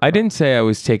big art? I didn't say I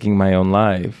was taking my own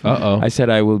life. Uh-oh. I said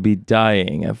I will be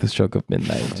dying at the stroke of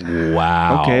midnight.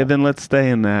 Wow. Okay, then let's stay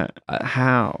in that.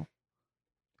 How?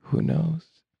 Who knows?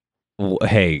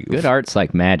 Hey, Good art's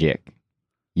like magic.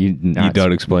 You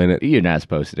don't explain it. You're not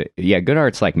supposed to. Yeah, good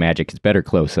art's like magic. It's better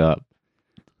close up.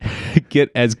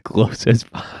 Get as close as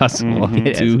possible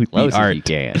Get to as close the art. as you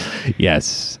can.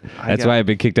 Yes. I That's got- why I've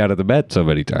been kicked out of the Met so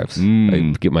many times.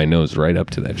 I get my nose right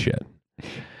up to that shit.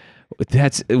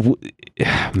 That's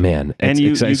man. And it's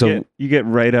you exciting. you get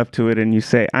right up to it and you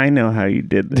say, "I know how you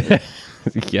did this."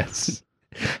 Yes.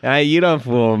 You don't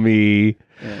fool me.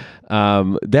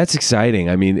 That's exciting.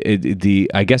 I mean,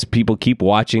 I guess people keep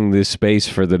watching this space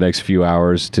for the next few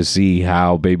hours to see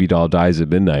how Baby Doll dies at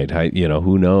midnight.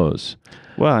 Who knows?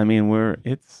 Well, I mean,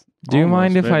 it's. Do you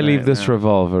mind almost if I leave midnight this now.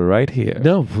 revolver right here?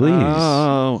 No, please.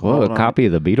 Oh, Whoa, hold a on. copy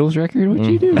of the Beatles record? What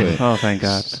you doing? Oh, thank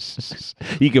God.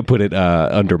 You can put it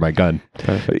under my gun.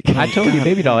 Perfect. I told you,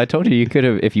 Baby Doll. I told you could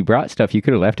have, if you brought stuff, you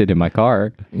could have left it in my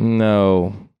car.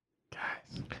 No.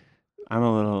 I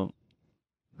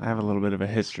have a little bit of a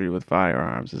history with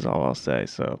firearms, is all I'll say.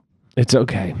 So It's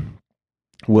okay.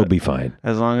 We'll be fine.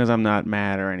 as long as I'm not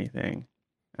mad or anything,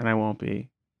 and I won't be,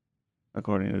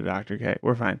 according to Dr. K,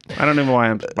 we're fine. I don't know why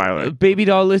I'm spoiling. Baby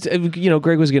Doll,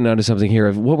 Greg was getting onto something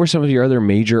here. What were some of your other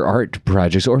major art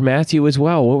projects, or Matthew as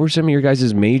well? What were some of your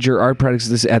guys' major art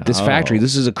projects at this factory?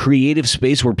 This is a creative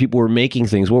space where people were making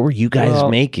things. What were you guys Well,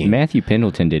 making? Matthew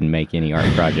Pendleton didn't make any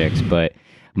art projects, but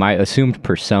my assumed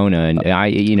persona, and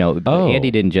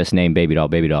Andy didn't just name Baby Doll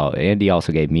Baby Doll. Andy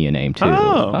also gave me a name too.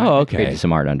 Oh. I okay. created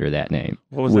some art under that name.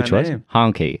 What was Which that was? name?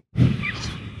 Honky.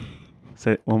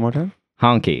 Say it one more time.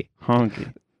 Honky.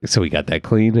 Honky. So we got that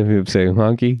clean of him saying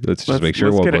honky. Let's just make sure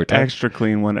let's one get more an time. extra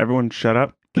clean one. Everyone shut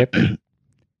up.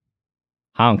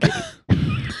 Honky.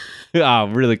 Oh,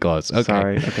 really close. Okay.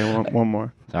 Sorry. Okay, one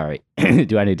more. Sorry.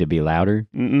 Do I need to be louder?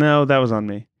 No, that was on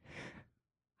me.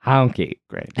 Honky.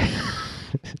 Great.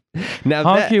 Now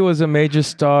Honky was a major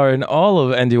star in all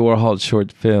of Andy Warhol's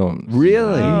short films.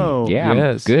 really? Oh. Yeah,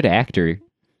 yes. good actor.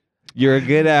 You're a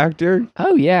good actor?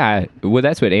 Oh yeah. Well,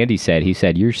 that's what Andy said. He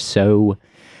said you're so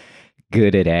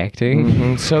good at acting.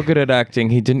 Mhm, so good at acting,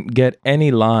 he didn't get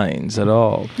any lines at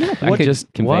all. I What could just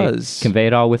was? convey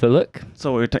it all with a look.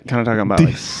 So we're kind of talking about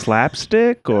like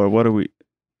slapstick, or what are we?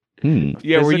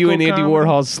 Yeah, were you in Physical Andy comedy?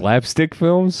 Warhol's slapstick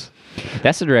films?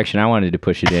 That's the direction I wanted to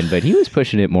push it in, but he was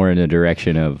pushing it more in the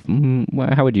direction of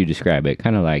well, how would you describe it?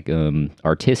 Kind of like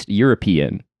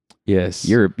European, Yes.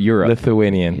 Europe,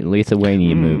 Lithuanian.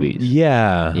 Lithuanian movies.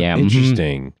 Yeah. Yeah,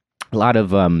 Interesting. A lot of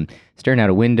staring out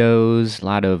of windows. A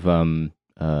lot of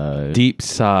Deep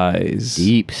sighs.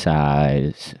 deep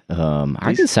sighs.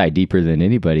 I can sigh deeper than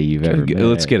anybody you've ever met.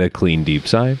 Let's get a clean deep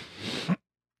sigh.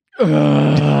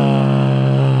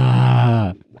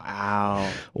 Wow.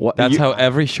 What, That's how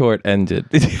every short ended.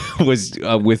 was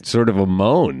with sort of a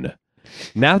moan.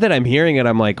 Now that I'm hearing it,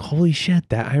 I'm like, holy shit!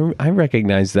 That I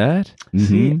recognize that.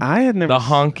 See, I had never The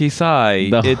honky sigh.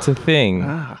 It's a thing.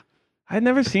 I'd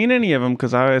never seen any of them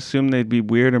because I assumed they'd be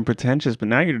weird and pretentious. But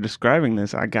now you're describing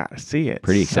this, I gotta see it.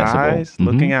 Pretty accessible. Size,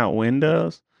 looking out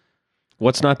windows,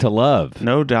 What's not to love?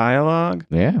 no dialogue.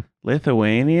 Yeah.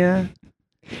 Lithuania.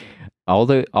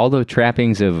 Oh, All the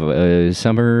trappings of a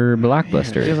summer It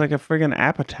blockbuster. feels like a friggin'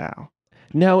 Apatow.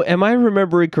 Now, am I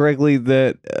remembering correctly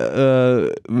that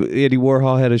Andy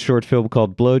Warhol had a short film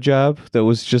called Blowjob that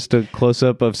was just a close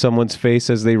up of someone's face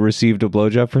as they received a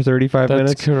blowjob for 35 That's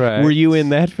minutes? correct. Were you in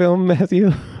that film,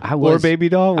 Matthew? I Or was Baby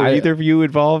Doll? Were I- either of you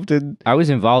involved in? I was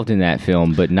involved in that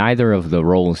film, but neither of the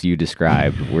roles you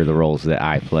described were the roles that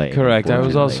I played. Correct. I was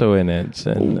unfortunately. also in it.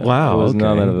 And Wow, it was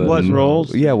none okay. of them. What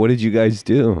roles? Yeah, what did you guys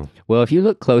do? Well, if you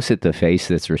look close at the face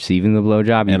that's receiving the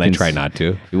blowjob, you And I can try not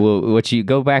to. Well, what you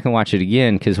go back and watch it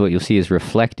again, because what you'll see is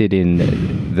reflected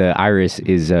in the iris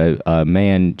is a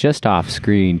man just off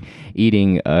screen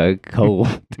eating a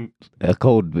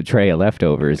cold tray of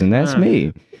leftovers, and that's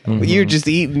me. You're just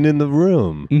eating in the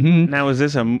room. Now, is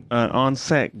this an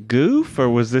on-set goof, or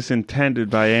was this intended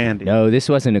by Andy? No, this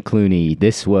wasn't a Clooney.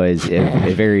 This was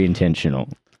a very intentional.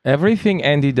 Everything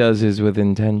Andy does is with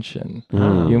intention.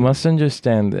 You must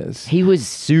understand this. He was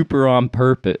super on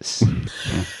purpose.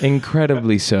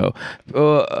 Incredibly so.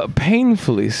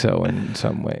 Painfully so in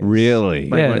some ways. Really?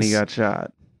 Like when he Yes. got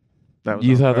shot. That was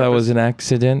You on thought that was purpose? an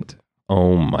accident?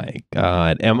 Oh my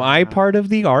God. Am I part of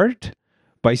the art?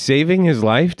 By saving his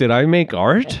life, did I make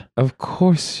art? Of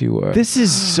course you were. This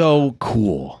is so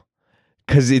cool.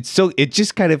 Because it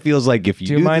just kind of feels like if you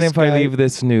Do you mind this if I guy- leave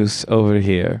this noose over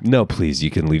here? No, please. You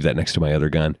can leave that next to my other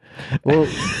gun. Well,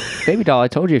 Baby Doll, I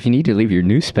told you if you need to leave your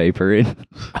newspaper in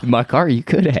my car, you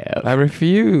could have. I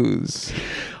refuse.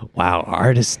 Wow,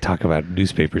 artists talk about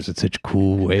newspapers in such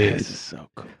cool This ways. is so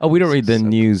cool. Oh, we don't read the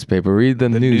newspaper. Read the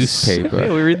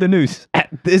newspaper. we read the news.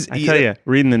 This, I tell you,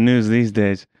 reading the news these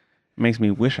days makes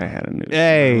me wish I had a news.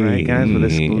 Hey, right, guys, with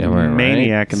this am I right?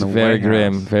 maniac in It's the very White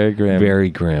grim. House. Very grim. very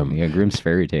grim. Yeah, Grimm's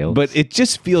fairy tales. But it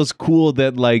just feels cool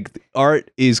that like art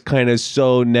is kind of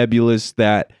so nebulous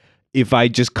that if I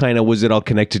just kind of was it all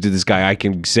connected to this guy, I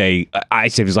can say I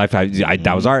saved his life.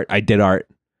 That was art. I did art.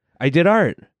 I did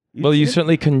art. Well, you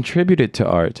certainly contributed to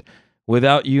art.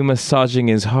 Without you massaging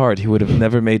his heart, he would have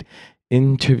never made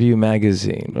Interview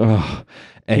Magazine. Ugh.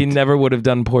 He And never would have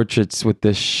done portraits with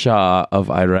the Shah of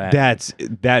Iran. that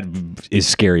is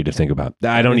scary to think about.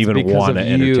 I don't it's even because want to of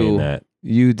entertain you. that.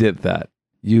 You did that.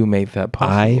 You made that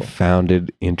possible. I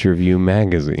founded Interview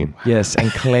Magazine. Yes,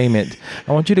 and claim it.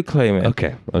 I want you to claim it.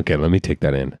 Okay, let me take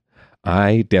that in.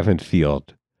 I, Devin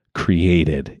Field,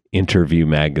 created Interview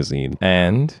Magazine,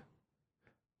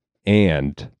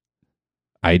 And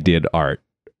I did art.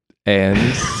 and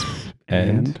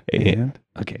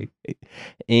Okay,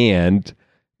 and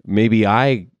maybe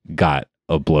I got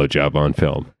a blowjob on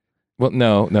film. well,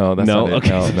 no, that's No? not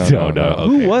it. Okay. No. No.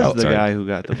 Who Okay. was Oh, the sorry. guy who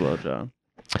got the blowjob?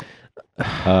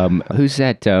 who's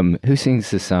that? Who sings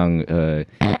the song?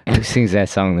 Who sings that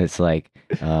song that's like,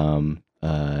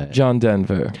 John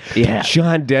Denver. yeah,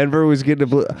 John Denver was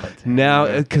getting a now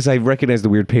because I recognize the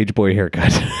weird page boy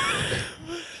haircut,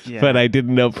 but I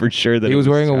didn't know for sure that He it was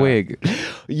wearing a John. wig.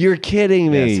 You're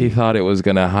kidding me. Yes, he thought it was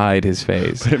gonna hide his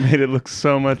face. But it made it look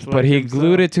so much like But he himself.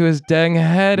 glued it to his dang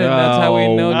head, and that's how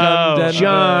we know John Oh, Denver.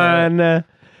 John.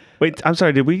 Wait, I'm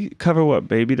sorry. Did we cover what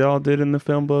Baby Doll did in the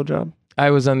film Blowjob? I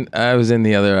was in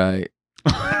the other eye.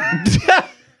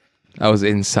 I was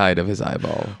inside of his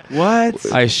eyeball.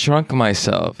 What? I shrunk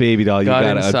myself. Baby doll, you got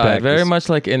gotta inside, unpack very this. much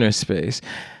like Inner Space.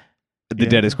 The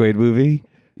Dennis Quaid movie.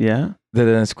 Yeah. The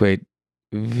Dennis Quaid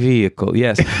vehicle,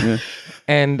 yes.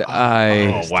 And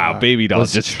I wow, baby doll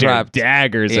was just strapped trapped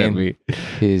daggers at in me.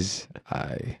 his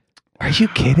eye. Are you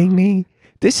kidding me?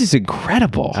 This is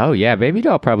incredible. Oh yeah, Baby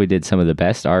Doll probably did some of the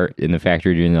best art in the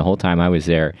factory during the whole time I was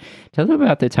there. Tell them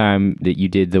about the time that you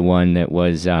did the one that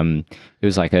was it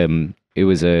was like it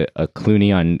was a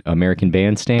Clooney on American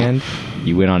Bandstand.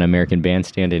 You went on American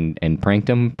Bandstand and pranked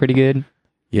him pretty good.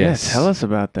 Yes. Yeah, tell us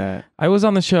about that. I was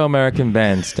on the show American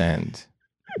Bandstand.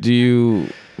 Do you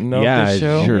know the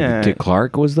show? sure. Yeah. Dick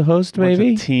Clark was the host, Bunch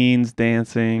maybe. of teens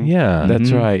dancing. Yeah. That's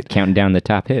Mhm. right. Counting down the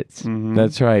top hits. Mhm.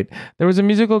 That's right. There was a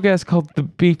musical guest called the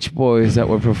Beach Boys that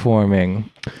were performing.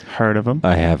 Heard of them.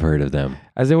 I have heard of them.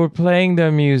 As they were playing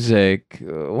their music,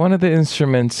 one of the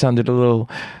instruments sounded a little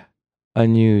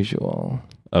unusual.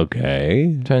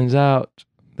 Okay. Turns out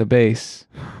the bass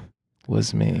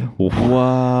was me.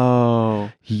 Whoa.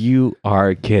 You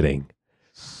are kidding.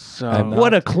 So I'm not-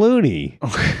 What a Clooney.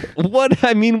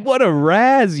 What a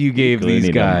razz you gave these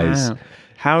Clooney, guys. Wow.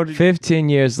 How did 15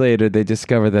 years later, they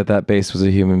discovered that bass was a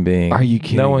human being. Are you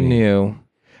kidding No one me? knew.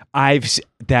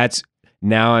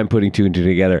 Now I'm putting two and two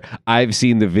together. I've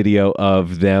seen the video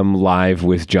of them live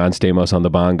with John Stamos on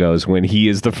the bongos when he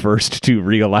is the first to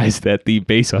realize that the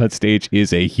bass on stage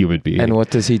is a human being. And what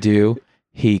does he do?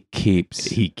 He keeps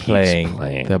playing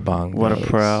playing. the bongos. what a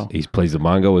pro. He plays the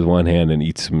bongo with one hand and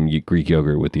eats some Greek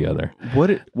yogurt with the other. What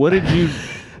did you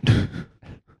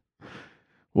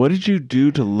What did you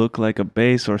do to look like a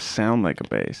bass or sound like a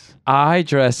bass? I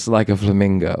dress like a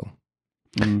flamingo.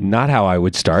 Not how I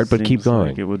would start, but keep Seems going.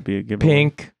 Like it would be a giveaway.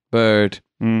 Pink bird.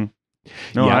 Mm.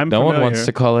 No, Yeah, I'm No one familiar. wants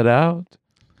to call it out.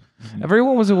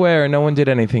 Everyone was aware, and no one did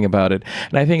anything about it.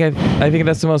 And I think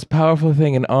that's the most powerful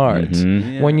thing in art.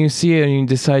 Mhm. Yeah. When you see it and you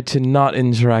decide to not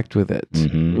interact with it.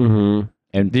 Mhm.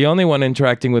 Mm-hmm. The only one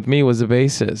interacting with me was the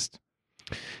bassist.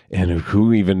 And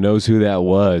who even knows who that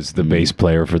was? The bass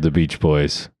player for the Beach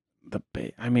Boys.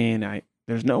 I mean,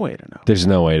 there's no way to know. There's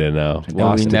no way to know. And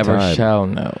Lost we to never time. shall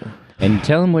know. And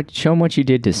show them what you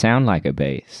did to sound like a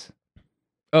bass.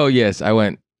 Oh yes, I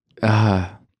went.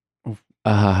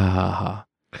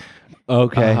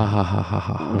 Okay.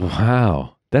 Ah.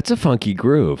 Wow. That's a funky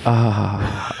groove.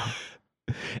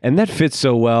 And that fits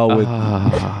so well with.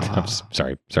 I'm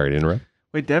sorry to interrupt.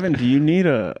 Wait, Devin, do you need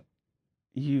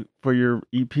for your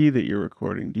EP that you're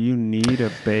recording? Do you need a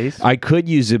bass? I could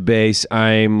use a bass.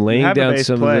 I'm laying have a down bass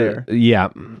some player. of the. Yeah.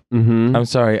 Mm-hmm. I'm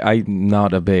sorry, I'm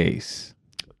not a bass.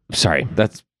 Sorry.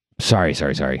 That's. Sorry.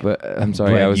 But I'm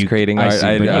sorry, But I was you- creating I art. see,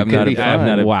 but I'm you not could be I'm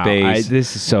not a wow. bass.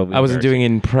 This is so. I wasn't doing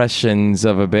impressions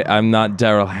of a bass. I'm not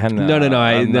Daryl Hannah. No.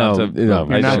 I'm No. not No.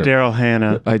 You're not Daryl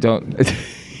Hannah. I don't.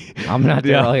 I'm not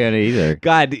Yeah. Daryl Hannah either.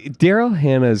 God, Daryl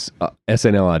Hannah's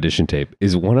SNL audition tape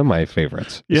is one of my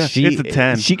favorites. Yeah, it's a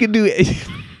 10. She could do.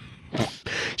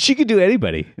 She could do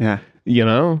anybody. Yeah. You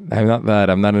know. I'm not that.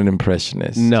 I'm not an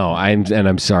impressionist. No,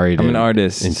 I'm sorry to I'm an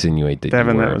artist. insinuate that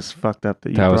Devin, you were. that was fucked up that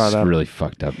you that brought was up. really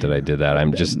fucked up that I did that.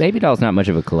 I'm just Baby Doll's not much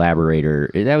of a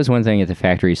collaborator. That was one thing at the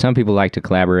factory. Some people like to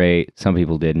collaborate, some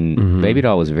people didn't. Mhm. Baby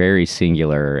Doll was very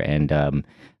singular and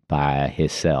by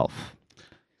himself.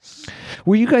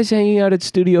 Were you guys hanging out at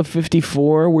Studio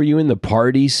 54? Were you in the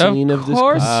party scene of, this?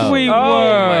 course we Oh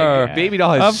my were. God. Baby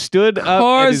Doll has Of stood up and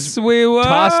course has we were.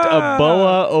 tossed a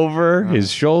boa over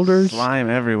his shoulders. Slime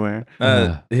everywhere.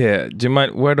 Here, do you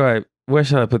mind? Where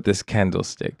shall I put this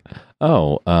candlestick?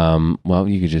 Oh, well,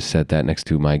 you could just set that next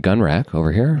to my gun rack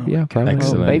over here. Yeah, probably.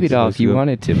 Excellent. Baby Doll, Let's if you go.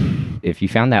 wanted to, if you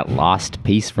found that lost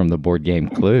piece from the board game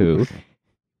Clue,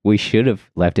 we should have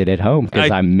left it at home because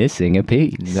I'm missing a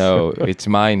piece. No, it's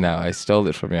mine now. I stole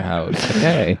it from your house.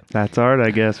 Okay. That's art,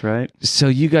 I guess, right? So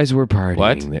you guys were partying.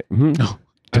 What? there. Mhm.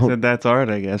 I said that's art,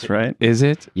 I guess, right? Is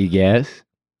it? You guess?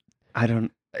 I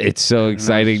don't. It's so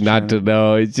exciting just not to trying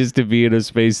know. It's just to be in a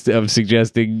space of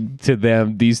suggesting to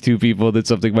them, these two people, that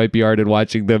something might be art, and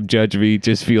watching them judge me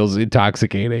just feels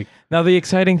intoxicating. Now, the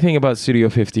exciting thing about Studio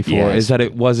 54 Yes. is that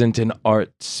it wasn't an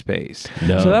art space.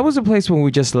 No. So that was a place when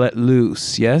we just let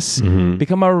loose, yes? Mhm.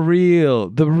 Become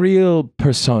the real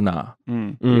persona,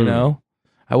 Mm. you know?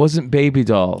 I wasn't Baby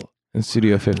Doll in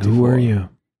Studio 54. Who were you?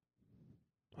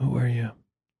 Who were you?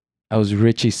 I was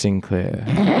Richie Sinclair.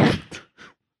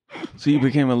 So you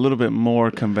became a little bit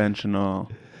more conventional.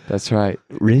 That's right.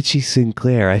 Richie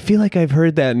Sinclair. I feel like I've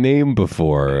heard that name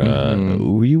before.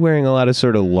 Mhm. Were you wearing a lot of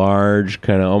sort of large,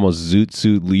 kind of almost zoot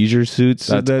suit leisure suits?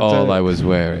 at That's that all time? I was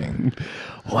wearing.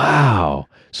 Wow.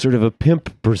 Sort of a pimp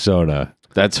persona.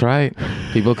 That's right.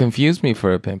 People confuse me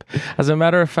for a pimp. As a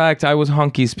matter of fact, I was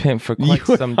Honky's pimp for quite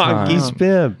some time. Honky's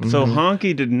pimp. So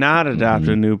Honky did not adopt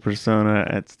a new persona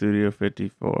at Studio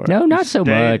 54. No, He not so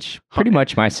stayed- much. Pretty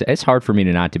much myself. It's hard for me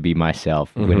to not to be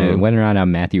myself. Whether or not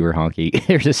I'm Matthew or Honky,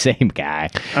 they're the same guy.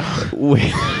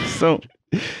 So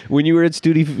When you were at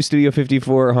Studio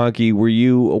 54, Honky, were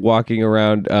you walking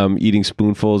around eating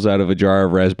spoonfuls out of a jar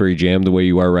of raspberry jam the way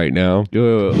you are right now?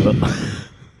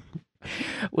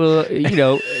 Well,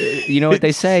 you know what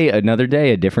they say, another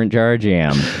day, a different jar of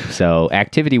jam. So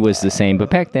activity was the same, but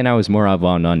back then I was more of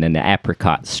on an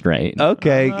apricot strain.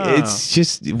 Okay, it's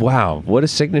just, wow, what a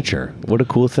signature. What a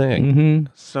cool thing.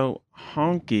 So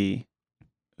Honky,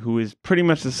 who is pretty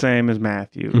much the same as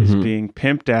Matthew, is being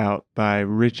pimped out by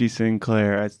Richie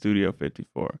Sinclair at Studio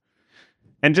 54.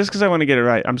 And just because I want to get it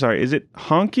right, I'm sorry, is it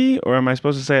honky or am I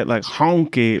supposed to say it like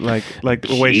honky? Like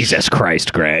the way Jesus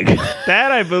Christ, Greg.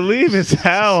 that I believe is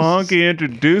how Honky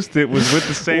introduced it, was with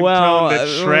the same Well, tone that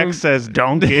Shrek says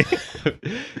donkey.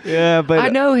 Yeah, but I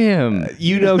know him.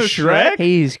 you know Shrek?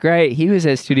 He's great. He was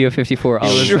at Studio 54 all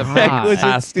the Shrek time. was at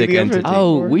Fantastic Studio entity. 54.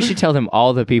 Oh, we should tell them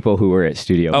all the people who were at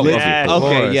Studio Oh, 54. yes. of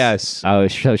Okay, course. yes. Oh,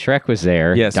 so Shrek was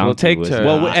there. Yes, we'll Donkey take was turns.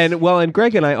 there. Well, and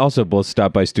Greg and I also both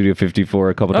stopped by Studio 54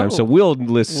 a couple times, so we'll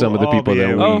list some We'll of the people all be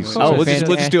that we. able to- So Oh, we'll just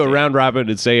do a fantastic. round robin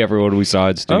and say everyone we saw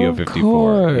at Studio Of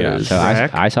 54. Yeah. course. So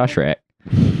I saw Shrek.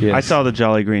 Yes. I saw the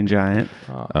Jolly Green Giant.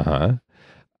 Uh huh.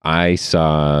 I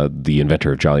saw the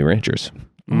inventor of Jolly Ranchers.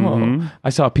 Oh, I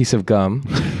saw a piece of gum.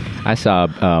 I saw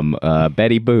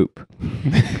Betty Boop.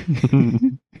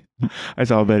 I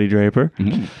saw Betty Draper.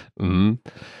 Hmm.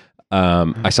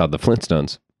 I saw the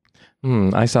Flintstones.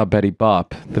 I saw Betty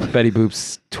Bop, the Betty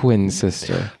Boop's twin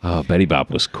sister. Oh, Betty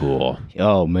Bop was cool.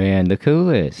 Oh man, the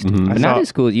coolest. But I not saw-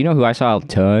 as cool. You know who I saw a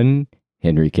ton?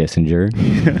 Henry Kissinger.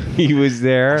 He was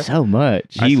there. So much.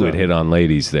 He would hit on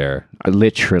ladies there.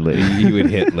 Literally. He would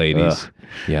hit ladies.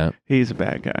 Yeah. He's a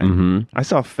bad guy. Mm-hmm. I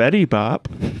saw Fetty Bop.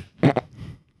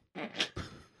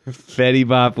 Fetty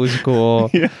Bop was cool.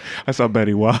 Yeah. I saw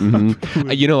Betty Wop.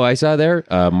 You know, I saw there.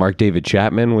 Mark David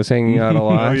Chapman was hanging out a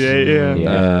lot. Oh, yeah.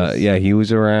 Yeah. Yeah, he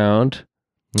was around.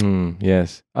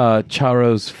 Yes.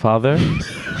 Charo's father.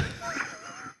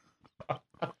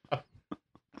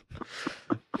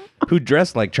 Who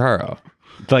dressed like Charo.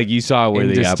 Like you saw where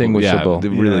Indistinguishable. the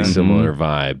really Yeah. similar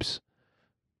vibes.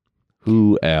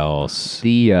 Who else?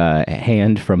 The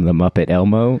hand from the Muppet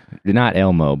Elmo. Not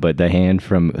Elmo, but the hand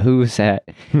from who's that?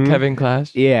 Kevin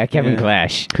Clash. Yeah, Kevin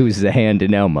Clash. Who's the hand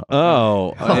in Elmo?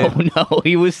 Oh, Oh no,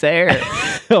 he was there.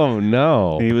 oh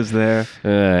no! He was there.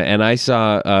 And I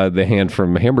saw the hand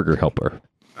from Hamburger Helper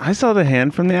I saw the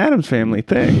hand from the Addams Family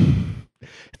thing.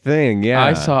 thing. Yeah,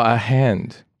 I saw a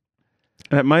hand.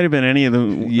 That might have been any of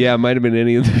them. Yeah, it might have been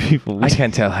any of the people. I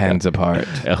can't tell hands apart.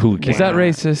 Who can? Is that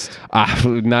racist?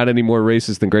 Not any more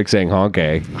racist than Greg saying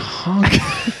honky.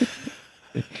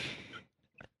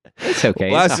 It's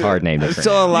okay. Well, It's a hard name to So pronounce.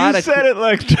 a lot You of said it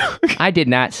like I did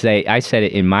not say. I said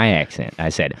it in my accent. I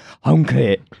said "Honk."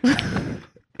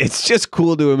 it's just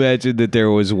cool to imagine that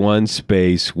there was one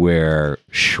space where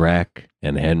Shrek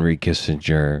and Henry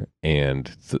Kissinger and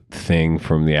the Thing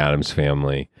from the Addams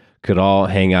Family could all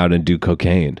hang out and do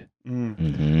cocaine.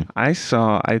 Mm-hmm.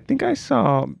 I think I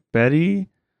saw Betty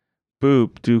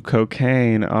Boop do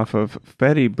cocaine off of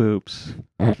Fetty Boop's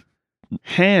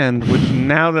hand, which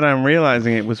now that I'm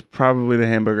realizing it was probably the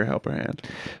Hamburger Helper hand.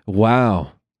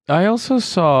 Wow. I also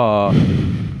saw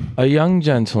a young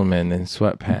gentleman in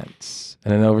sweatpants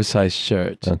and an oversized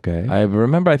shirt. Okay. I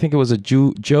remember, I think it was a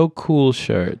Joe Cool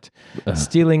shirt,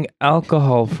 stealing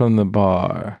alcohol from the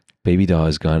bar. Baby Doll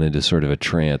has gone into sort of a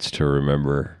trance to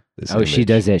remember this. Oh, she image.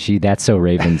 does that. That's so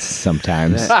Raven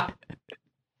sometimes.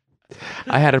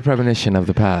 I had a premonition of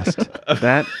the past.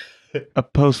 That a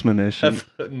postmonition.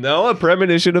 No, a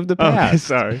premonition of the Oh, past.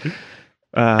 sorry.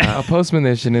 A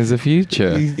postmonition is the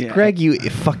future. Greg, you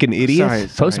fucking idiot. Sorry.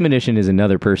 Postmonition is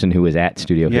another person who was at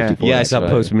Studio Yeah. 54. Yeah, I saw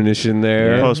That's right. postmonition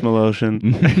there. Post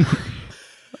Malotion.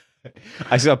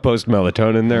 I saw post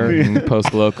melatonin there.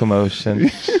 Post locomotion.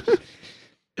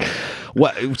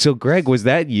 What? So, Greg, was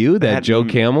that you? That Joe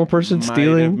Camel person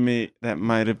stealing? That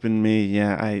might have been me.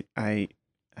 Yeah, I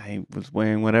was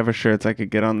wearing whatever shirts I could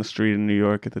get on the street in New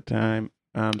York at the time.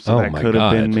 So that could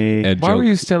have been me. And Why Joe- were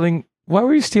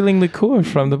you stealing liqueur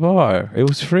from the bar? It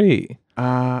was free.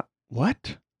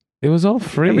 What? It was all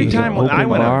free. Every It was an time when I open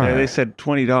went bar. up there, they said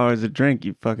 $20 a drink.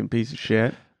 You fucking piece of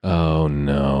shit. Oh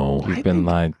no! You've been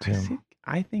lied to.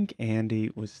 I think Andy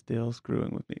was still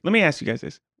screwing with me. Let me ask you guys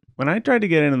this: when I tried to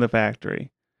get into the factory,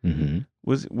 Mhm.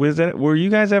 were you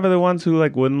guys ever the ones who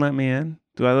like wouldn't let me in?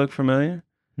 Do I look familiar?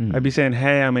 Hmm. I'd be saying,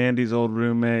 "Hey, I'm Andy's old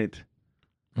roommate.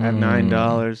 At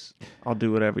 $9, I'll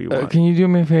do whatever you want. Can you do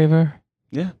me a favor?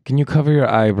 Yeah. Can you cover your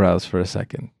eyebrows for a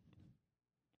second?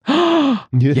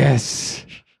 Yes.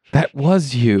 That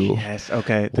was you. Yes.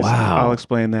 Okay. Wow. I'll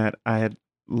explain that. I had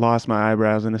lost my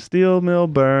eyebrows in a steel mill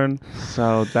burn,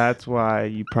 so that's why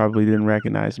you probably didn't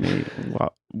recognize me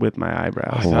with my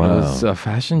eyebrows. I thought it Wow. was a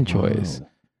fashion choice.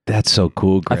 That's so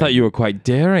cool, I Greg. thought you were quite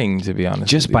daring, to be honest.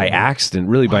 just with by you. accident,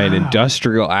 really by an Wow.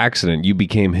 industrial accident, you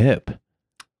became hip.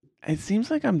 It seems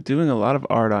like I'm doing a lot of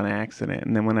art on accident,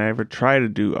 and then when I ever try to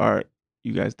do art,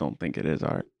 you guys don't think it is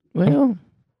art. Well,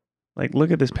 Like,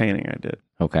 look at this painting I did.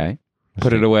 okay.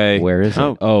 Put it away. Where is it?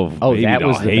 Oh, Oh, Baby that doll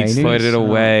was the hates painting? Put it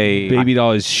away. Baby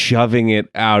doll is shoving it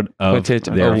out of Put it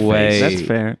their away. face. That's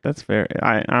fair. That's fair.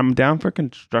 I'm down for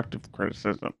constructive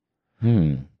criticism.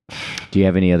 Do you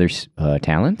have any other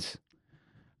talents?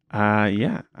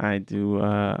 Yeah, I do.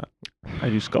 I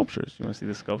do sculptures. You want to see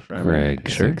the sculpture? I made? Greg,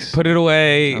 Sure. Put it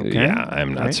away. Okay. Yeah,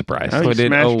 I'm not Okay. surprised. Oh, you Put it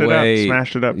smashed away.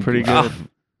 Smashed it up pretty good.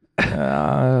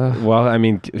 Well, I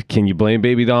mean, can you blame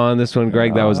Baby Doll on this one,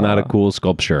 Greg? That was not a cool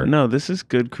sculpture. No, this is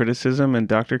good criticism, and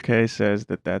Dr. K says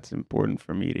that that's important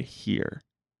for me to hear.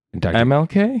 Dr.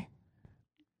 MLK?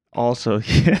 Also,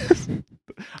 yes.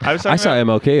 I was I talking saw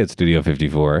MLK at Studio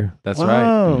 54. That's Whoa.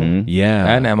 right. Mhm. Yeah.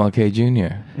 And MLK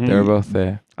Jr. They were Mhm. both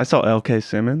there. I saw L.K.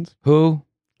 Simmons. Who?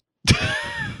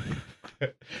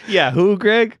 Yeah, who,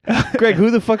 Greg? Greg, who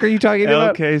the fuck are you talking about?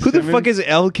 L.K. Who the fuck Simmons? is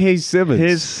L.K. Simmons?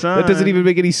 His son. That doesn't even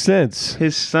make any sense.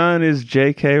 His son is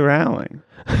J.K. Rowling.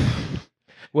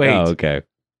 Wait. Oh, okay.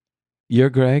 You're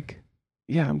Greg?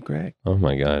 Yeah, I'm Greg. Oh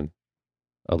my God.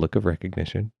 A look of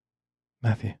recognition.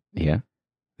 Matthew. Yeah.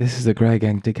 This is the Greg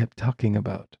Andy kept talking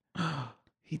about.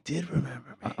 He did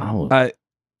remember me. Oh.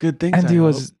 Good things. And he I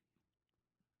was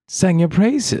sang your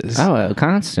praises.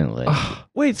 Constantly. Ah,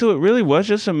 Wait, so it really was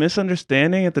just a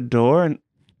misunderstanding at the door, and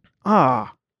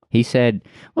He said,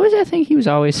 "What was that thing he was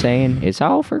always saying? It's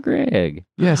all for Greg.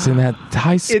 yes, in that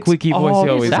high squeaky voice he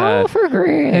always It's all had. for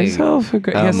Greg. It's all for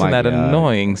Greg. Oh Yes, my in that God.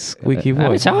 annoying squeaky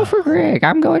voice. It's all for Greg.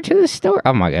 I'm going to the store.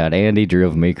 Oh my God, Andy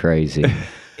drove me crazy.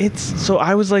 it's so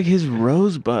I was like his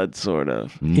rosebud, sort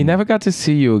of. He never got to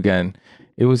see you again.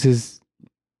 It was his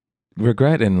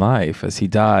regret in life as he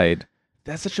died.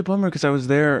 That's such a bummer because I was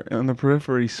there on the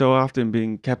periphery so often,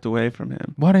 being kept away from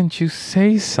him. Why didn't you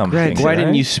say something? Greg, why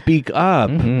didn't you speak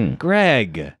up? Mhm.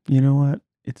 Greg. You know what?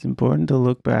 It's important to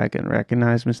look back and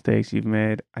recognize mistakes you've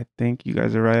made. I think you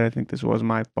guys are right. I think this was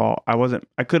my fault.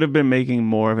 I could have been making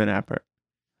more of an effort.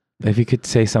 If you could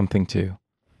say something to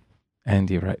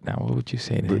Andy right now, what would you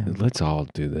say to him? Let's all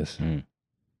do this.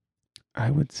 I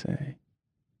would say,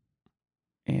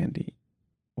 Andy,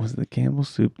 was the Campbell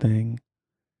soup thing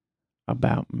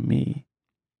about me?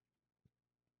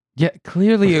 Yeah,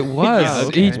 clearly it was. Yeah,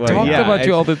 okay. He Well, talked yeah, about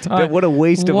you all the time. What a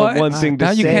waste of What? one thing to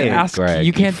now say. you can't ask. Greg,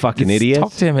 you can't fucking just idiot.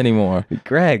 talk to him anymore.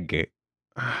 Greg,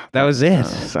 that was it.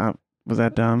 Was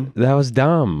that dumb? That was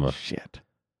dumb. Shit.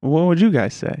 What would you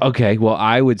guys say? Okay, well,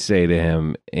 I would say to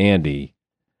him, Andy,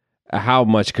 how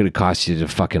much could it cost you to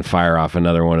fucking fire off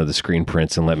another one of the screen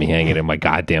prints and let me hang it in my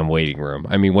goddamn waiting room?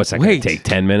 I mean, what's that going Wait. to take?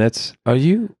 10 minutes? Are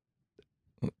you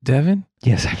Devin?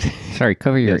 Yes. Sorry,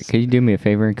 cover your. Yes. Can you do me a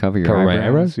favor and cover your Cover my eyebrows?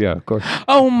 eyebrows? Yeah, of course.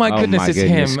 Oh my Oh goodness, my it's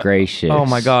goodness him. gracious! Oh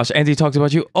my gosh, Andy talks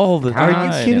about you all the time.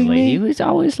 Are you kidding me? He was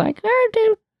always like, "Oh,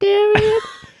 dude."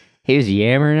 He was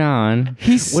yammering on.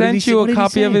 He sent you a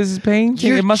copy of his painting.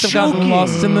 You're It must have gotten joking.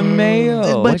 lost in the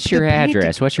mail. What's your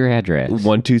address? What's your address?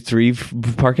 123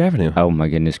 Park Avenue. Oh my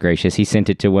goodness gracious! He sent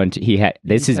it to one. He had.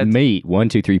 This is me.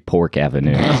 123 Pork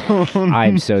Avenue.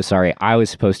 I'm so sorry. I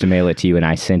was supposed to mail it to you, and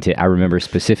I sent it. I remember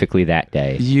specifically that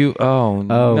day. Oh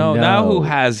no. no. Now who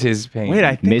has his painting? Wait,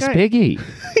 I think Miss Piggy.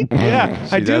 Yeah,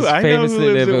 I She do. does I know famously who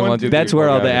lives live at in 123 That's where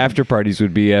all the Park Avenue. after parties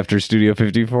would be after Studio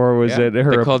 54 was at They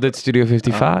her. called it Studio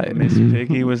 55. Miss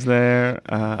Piggy was there.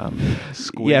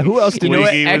 Yeah, who else did You know what?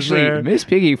 Squeaky was Actually, there. Miss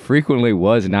Piggy frequently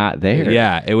was not there.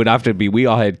 Yeah, it would often be we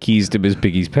all had keys to Miss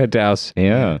Piggy's penthouse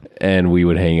Yeah. and we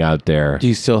would hang out there. Do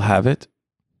you still have it?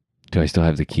 Do I still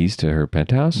have the keys to her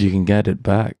penthouse? You can get it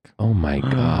back. Oh my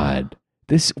god.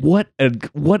 This what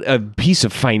a piece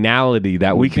of finality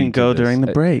that We would be can to go this. during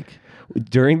the break.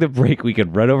 During the break we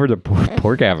could run over to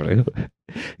Pork Avenue,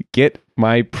 get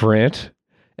my print,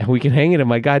 and we can hang it in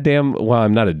my goddamn. Well,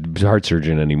 I'm not a heart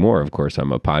surgeon anymore. Of course,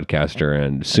 I'm a podcaster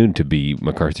and soon to be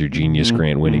MacArthur Genius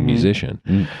Grant winning musician.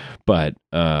 Mm. But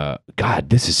God,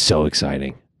 this is so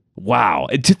exciting! Wow,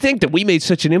 and to think that we made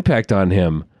such an impact on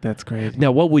him. That's great.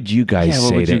 Now, what would you guys Yeah, what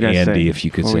say would to you guys Andy say if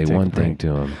you could before we say take one a thing break?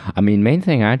 to him? I mean, main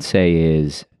thing I'd say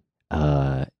is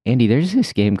Andy, there's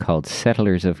this game called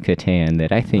Settlers of Catan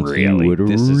that I think you would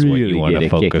This is what really you want get to a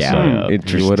focus kick out on. of.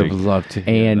 You would have loved to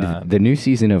hear And that. the new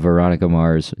season of Veronica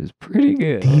Mars is pretty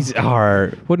good. These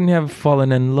are. Wouldn't you have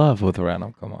fallen in love with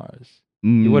Veronica Mars?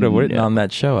 You would have written no. on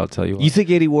that show, I'll tell you what. You think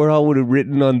Andy Warhol would have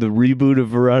written on the reboot of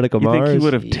Veronica You Mars? think he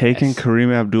would have taken Yes.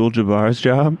 Kareem Abdul-Jabbar's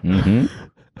job? Mhm.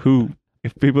 Who,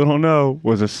 if people don't know,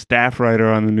 was a staff writer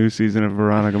on the new season of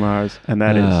Veronica Mars, and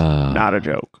that is not a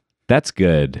joke. That's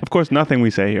good. Of course, nothing we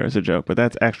say here is a joke, but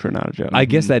that's extra not a joke. I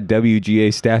guess that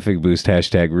WGA staffing boost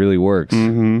hashtag really works.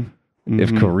 Mm-hmm.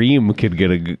 If Kareem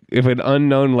could if an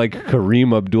unknown like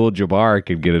Kareem Abdul-Jabbar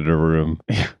could get in a room,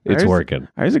 it's working.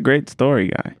 He's a great story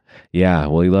guy. Yeah,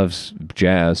 well, he loves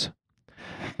jazz.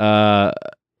 Well,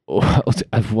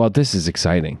 this is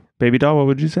exciting. Baby doll, what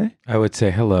would you say? I would say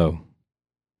hello.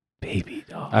 Baby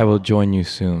doll. I will join you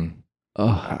soon.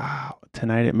 Oh,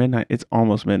 Tonight at midnight. It's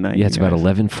almost midnight. yeah, you it's about guys.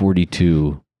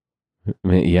 11:42.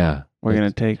 Yeah, We're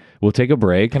gonna take. we'll take a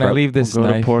break. Can I leave this We'll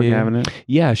go to knife Pork here? Avenue.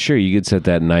 Yeah, sure. You could set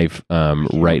that knife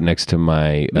right next to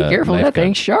my. Be careful, knife that gun.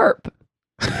 thing's sharp.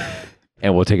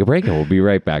 And we'll take a break, and we'll be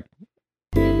right back.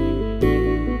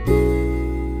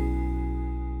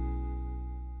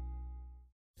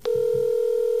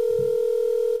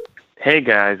 Hey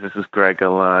guys, this is Greg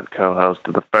Gallant, co-host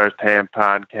of the First Hand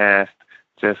Podcast.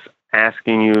 Just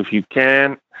asking you if you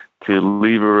can to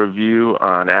leave a review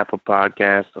on Apple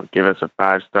Podcasts or give us a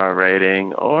 5-star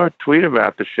rating or tweet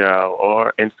about the show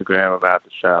or Instagram about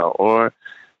the show or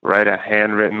write a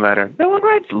handwritten letter. No one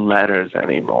writes letters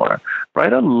anymore.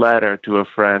 Write a letter to a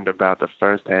friend about the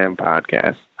First Hand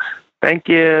Podcast. Thank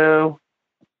you.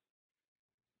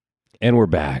 And we're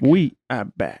back. We are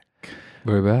back.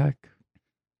 We're back.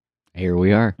 Here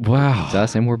we are. Wow. It's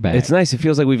us and we're back. It's nice. It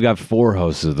feels like we've got 4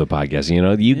 hosts of the podcast. You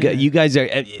know, you guys are,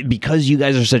 because you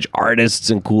guys are such artists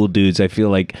and cool dudes. I feel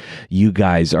like you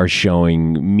guys are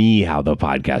showing me how the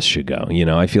podcast should go. You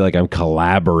know, I feel like I'm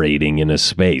collaborating in a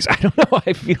space. I don't know.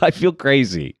 I feel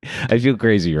crazy. I feel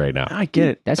crazy right now. I get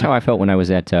it. That's how I felt when I was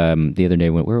at the other day.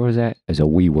 Where was that? It was a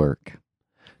WeWork.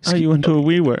 Oh, you went to a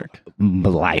WeWork.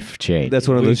 Life change. That's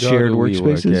one of We those go to shared WeWork,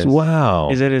 workspaces. yes.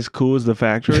 Wow. Is it as cool as the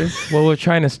factory? Well, we're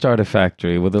trying to start a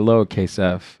factory with a lowercase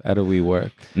f at a WeWork.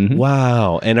 Mhm.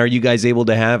 Wow. And are you guys able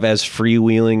to have as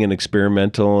freewheeling and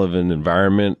experimental of an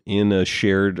environment in a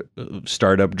shared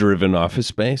startup driven office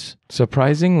space?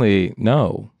 Surprisingly,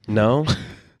 no. No?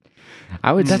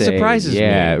 I would That say, surprises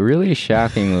yeah, me. really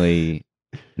shockingly,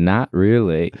 not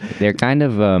really. They're kind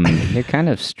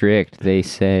of strict. They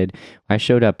said I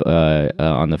showed up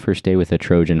on the first day with a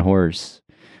Trojan horse,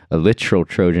 a literal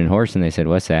Trojan horse, and they said,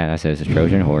 "What's that?" I said, "It's a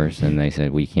Trojan horse," and they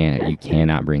said, you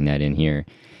cannot bring that in here."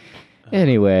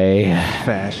 Anyway,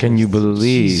 Can you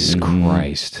believe? Jesus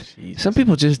Christ. Some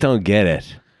people just don't get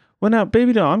it. Well, now,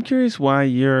 Baby doll, I'm curious why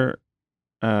you're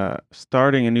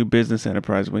starting a new business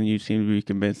enterprise when you seem to be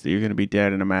convinced that you're going to be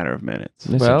dead in a matter of minutes.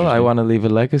 That's Well, I interesting. want to leave a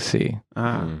legacy.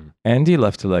 Ah. Andy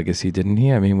left a legacy, didn't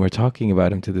he? I mean, we're talking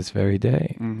about him to this very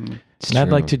day. Mhm. And I'd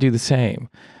like to do the same.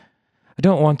 I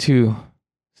don't want to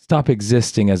stop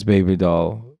existing as Baby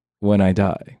Doll when I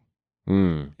die.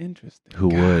 Mm. Interesting. Who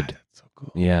would? That's so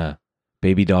cool. Yeah.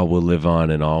 Baby doll will live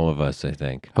on in all of us, I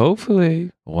think.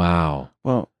 Hopefully. Wow.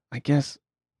 Well, I guess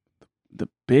the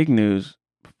big news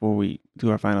before we do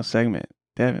our final segment,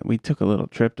 Devin, we took a little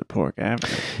trip to Pork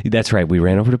Avenue. That's right. We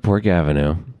ran over to Pork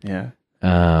Avenue. Yeah.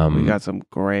 Um, We got some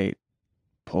great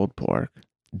pulled pork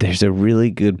there's a really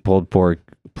good pulled pork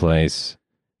place.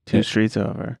 2 streets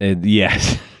over.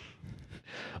 Yes.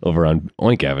 Over on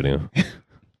Oink Avenue.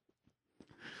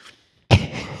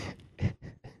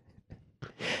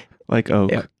 Like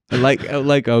Oak. Yeah.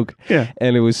 like Oak. Yeah.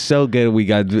 And it was so good. We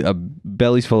got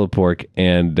bellies full of pork,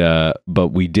 and but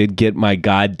we did get my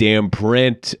goddamn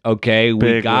print. Okay, we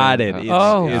Big got one. it. It's,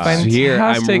 Oh, it's here.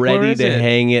 I'm fantastic. Where ready is to it?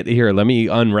 hang it here. Let me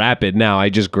unwrap it now. I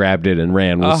just grabbed it and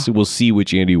ran. We'll see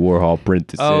which Andy Warhol print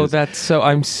this Oh, is. that's so.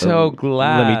 I'm so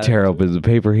glad. Let me tear open the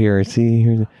paper here. See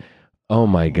here. Oh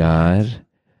my God,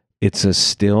 it's a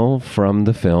still from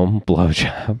the film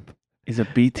Blowjob. Is a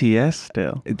BTS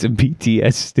still. It's a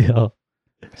BTS still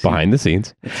behind the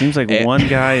scenes. It seems like Eh. one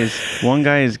guy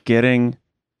is getting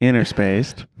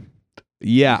interspaced.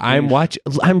 Yeah,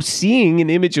 I'm seeing an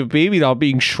image of Baby Doll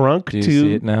being shrunk Do you see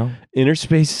to it now?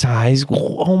 interspace size.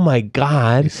 Oh my Do you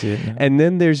God. see it now? And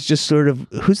then there's just sort of,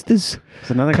 who's this It's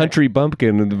another guy. country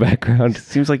bumpkin in the background?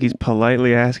 Seems like he's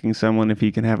politely asking someone if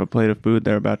he can have a plate of food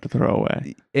they're about to throw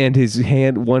away. And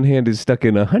one hand is stuck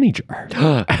in a honey jar.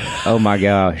 oh my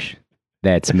gosh,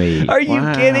 that's me. Are you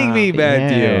Wow. kidding me,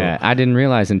 Matthew? Yeah, I didn't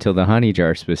realize until the honey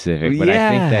jar specific, but I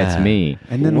think that's Yeah. me.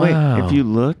 And then Wow. wait, if you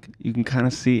look, you can kind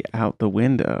of see out the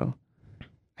window.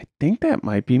 I think that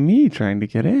might be me trying to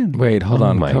get in. Wait, hold Oh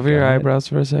on. my Cover your God. eyebrows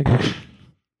for a second.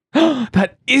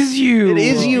 That is you. It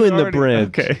is you in the Already- print.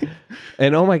 Okay.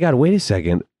 And oh my God, wait a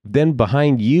second. Then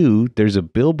behind you, there's a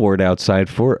billboard outside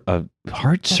for a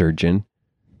heart surgeon.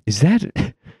 Is that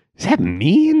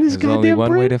me in this There's goddamn only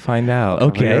one way print? to find out.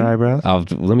 Okay. Your eyebrows?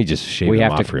 Let me just shave We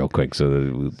them have off to- real quick so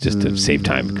that just to save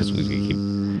time because we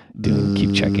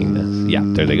keep checking this. Yeah,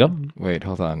 there they go. Wait,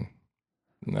 hold on.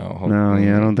 No. Hold No,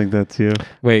 yeah, I don't think that's you.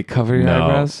 Wait, cover your No.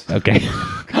 eyebrows. Okay.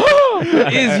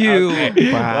 Is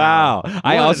you. Wow.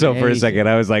 I also, for a second,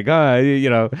 I was like,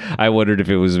 I wondered if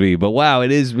it was me, but wow,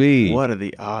 it is me. What are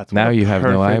the odds? Now What a you have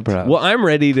no perfect- eyebrows. Well, I'm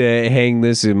ready to hang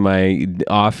this in my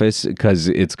office because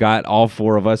it's got all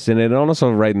four of us in it, and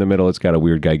also right in the middle, it's got a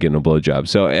weird guy getting a blowjob.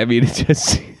 So I mean, it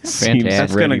just seems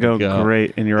That's ready gonna to go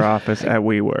great in your office at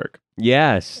WeWork.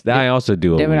 Yes, I also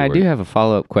do. Devin, I do have a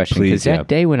follow-up question because Please, yeah. that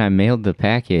day when I mailed the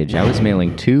package, I was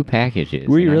mailing 2 packages.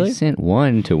 Were you and really? I sent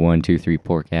one to 123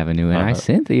 Pork Avenue, and I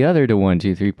sent the other to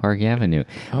 123 Park Avenue.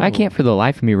 I can't for the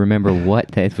life of me remember what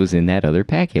that was in that other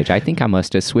package. I think I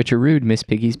must have switcherooed Miss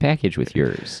Piggy's package with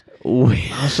yours.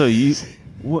 Also, you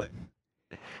what?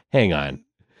 Hang on.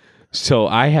 So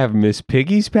I have Miss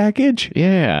Piggy's package.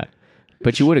 Yeah,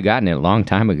 but you would have gotten it a long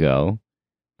time ago.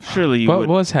 Surely you What would.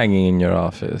 was hanging in your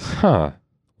office? Huh.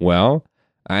 Well,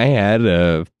 I had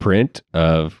a print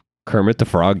of Kermit the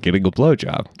Frog getting a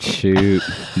blowjob. Shoot,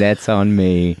 that's on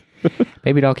me.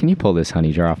 Baby doll, can you pull this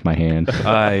honey jar off my hand?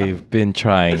 I've been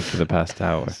trying for the past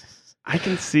hour. I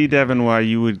can see, Devin, why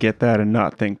you would get that and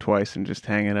not think twice and just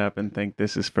hang it up and think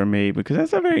this is for me, because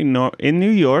that's a very in New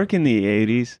York in the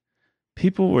 80s,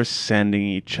 people were sending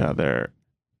each other,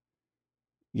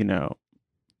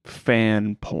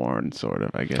 fan porn, sort of,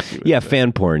 I guess you would Yeah, say.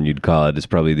 fan porn, you'd call it. Is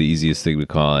probably the easiest thing to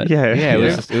call it. Yeah, Yeah, it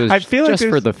was I feel like just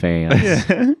for there's- the fans.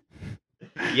 Yeah.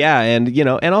 Yeah,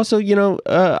 and also,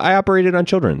 I operated on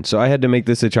children, so I had to make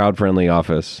this a child-friendly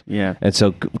office. Yeah. And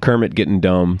so Kermit getting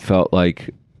dome felt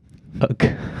like a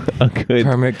good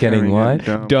Kermit getting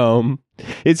what? dome.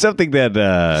 It's something that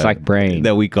It's like brain.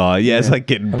 that we call it. Yeah, it's like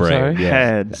getting I'm brain. sorry? Yeah.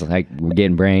 Head. It's like we're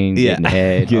getting brain, Yeah. getting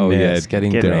head, Getting Oh, head, yes,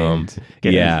 getting getting dome.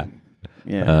 Yeah.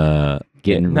 Yeah.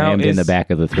 getting Now rammed in the is- back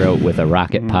of the throat with a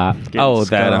rocket pop. Getting Oh,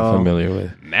 that I'm skull, familiar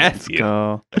with. Matthew.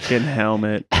 Skull, getting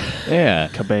helmet, Yeah,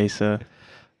 cabeza.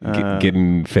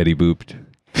 Getting fetty booped.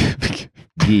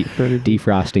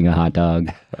 defrosting a hot dog.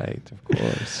 Right, of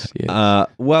course. Yes.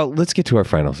 Well, let's get to our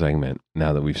final segment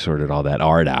now that we've sorted all that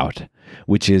art out,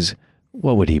 which is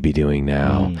what would he be doing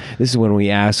now? This is when we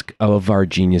ask of our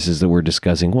geniuses that we're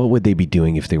discussing, what would they be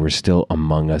doing if they were still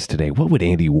among us today? What would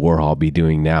Andy Warhol be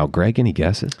doing now? Greg, any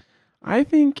guesses? I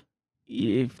think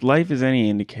if life is any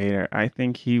indicator, I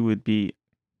think he would be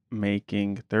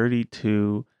making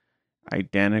 32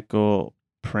 identical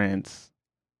prints,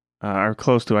 or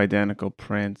close to identical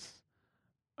prints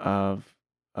of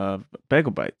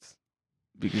Bagel Bites,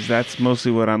 because that's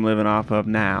mostly what I'm living off of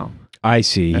now. I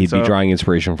see. And He'd be so drawing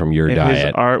inspiration from your If his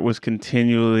diet. art was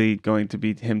continually going to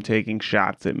be him taking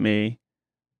shots at me,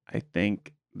 I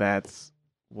think that's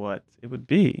what it would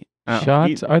be.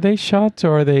 Shots? Are they shots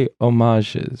or are they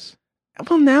homages?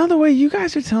 Well, now the way you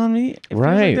guys are telling me, it feels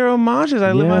Right. like they're homages.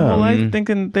 I lived my Yeah. whole life Mhm.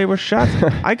 thinking they were shots.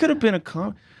 I could have been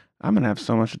I'm gonna have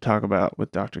so much to talk about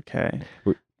with Dr. K,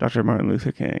 We're- Dr. Martin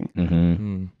Luther King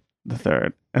Mm-hmm. the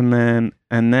third, and then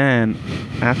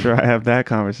after I have that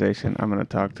conversation, I'm gonna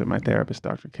talk to my therapist,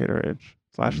 Dr. Kitteridge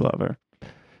 /lover.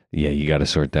 Yeah, you got to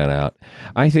sort that out.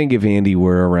 I think if Andy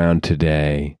were around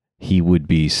today, he would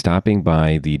be stopping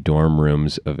by the dorm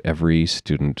rooms of every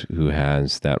student who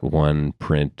has that one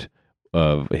print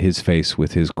of his face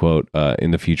with his quote,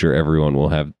 in the future, everyone will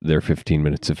have their 15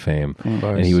 minutes of fame.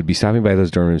 And he would be stopping by those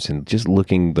dorm rooms and just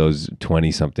looking those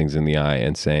 20-somethings in the eye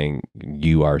and saying,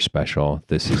 you are special.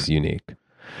 This is unique.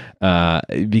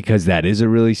 Because that is a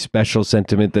really special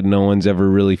sentiment that no one's ever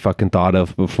really fucking thought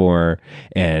of before.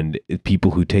 And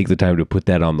people who take the time to put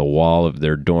that on the wall of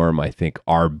their dorm, I think,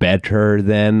 are better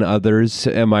than others.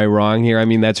 Am I wrong here? I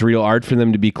mean, that's real art for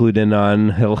them to be clued in on.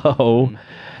 Hello.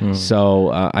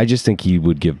 So I just think he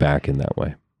would give back in that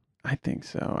way. I think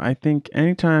so. I think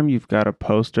anytime you've got a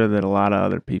poster that a lot of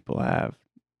other people have,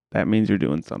 that means you're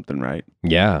doing something right.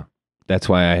 Yeah. That's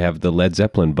why I have the Led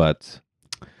Zeppelin butts.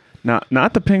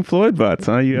 Not the Pink Floyd butts,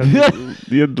 huh? You have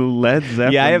the Led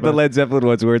Zeppelin. Yeah, I have the butts. Led Zeppelin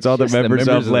ones where it's all the Just the members members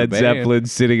of of the Led band. Zeppelin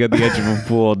sitting on the edge of a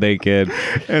pool naked.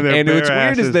 And their And what's bare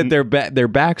weird is asses that and- their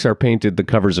backs are painted the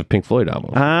covers of Pink Floyd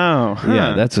albums. Oh, huh.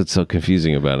 Yeah, that's what's so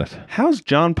confusing about it. How's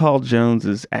John Paul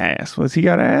Jones's ass? Was he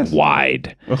got ass?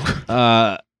 Wide.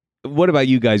 What about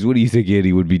you guys? What do you think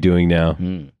Andy would be doing now?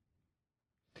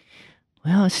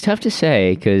 Well, it's tough to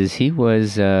say because he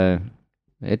was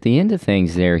at the end of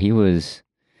things there, he was,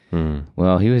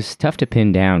 well, he was tough to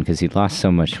pin down because he'd lost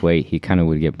so much weight. He kind of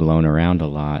would get blown around a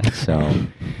lot. So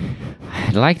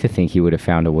I'd like to think he would have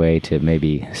found a way to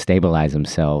maybe stabilize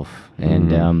himself.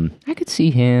 And I could see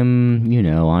him,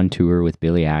 on tour with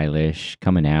Billie Eilish,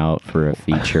 coming out for a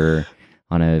feature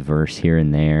on a verse here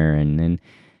and there. And then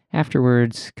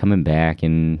afterwards coming back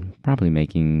and probably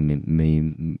making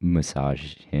me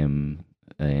massage him.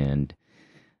 And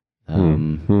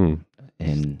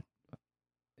and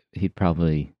he'd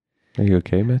probably... Are you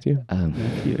okay, Matthew?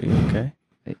 You okay?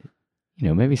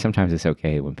 Maybe sometimes it's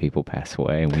okay when people pass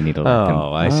away and we need to let them...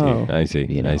 I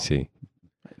see. I see.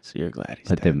 So you're glad he's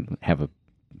Let dead. them have a...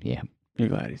 Yeah. You're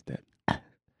glad he's dead.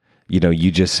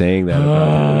 You just saying that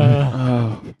about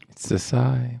Oh, It's the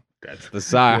sigh. That's the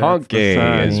sigh. That's the Honky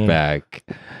sigh. is back.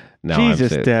 No,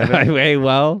 Jesus, Devin. Hey,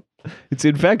 well, it's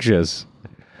infectious.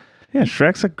 yeah.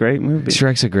 Shrek's a great movie.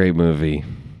 Shrek's a great movie.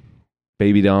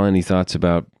 Baby Doll, any thoughts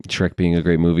about Shrek being a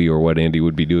great movie or what Andy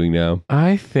would be doing now?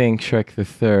 I think Shrek the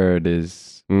Third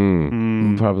is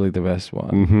probably the best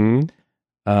one.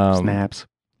 Mm-hmm. Snaps.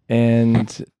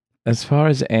 And as far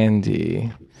as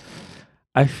Andy,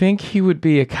 I think he would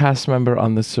be a cast member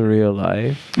on The Surreal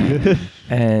Life,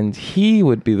 and he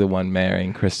would be the one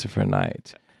marrying Christopher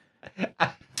Knight.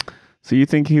 So you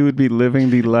think he would be living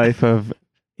the life of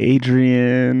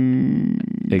Adrian?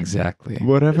 Exactly.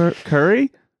 Whatever.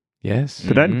 Curry? Yes.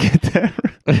 Did I get that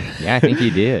right? Yeah, I think you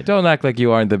did. Don't act like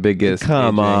you aren't the biggest.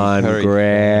 Come Adrian on, Curry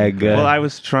Greg. fan. Well, I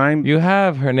was trying. You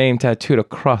have her name tattooed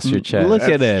across your chest. Look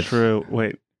at That's it. True.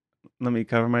 Wait. Let me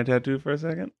cover my tattoo for a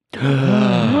second.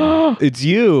 It's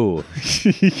you.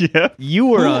 Yeah. You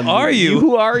were on. are you?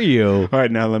 Who are you? All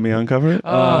right, now let me uncover it.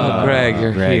 Oh, Greg,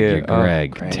 you're here. Oh,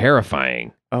 Greg. Greg.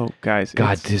 Terrifying. Oh, guys.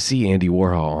 God, it's- to see Andy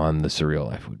Warhol on The Surreal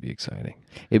Life would be exciting.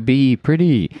 It'd be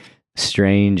pretty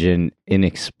strange and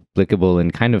inexplicable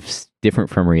and kind of different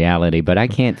from reality, but I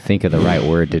can't think of the right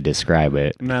word to describe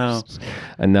it. No,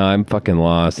 And now I'm fucking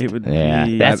lost. it would Yeah,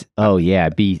 be.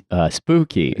 it'd be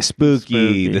spooky.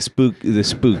 Spooky. Spooky. The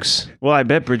spooks. Well, I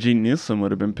bet Brigitte Nielsen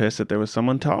would have been pissed that there was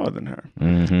someone taller than her.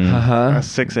 Hmm A Uh-huh.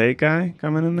 6'8" guy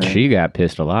coming in there. She got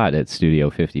pissed a lot at Studio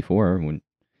 54 when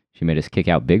she made us kick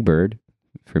out Big Bird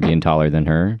for being taller than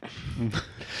her.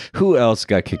 Who else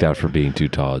got kicked out for being too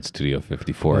tall at Studio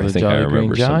 54? Well, I the think I Jolly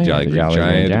remember Green some Giant. Jolly The Green Jolly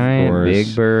Giant, Green Giant, of course.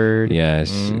 Big Bird,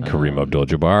 Yes, Kareem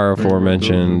Abdul-Jabbar,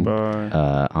 aforementioned.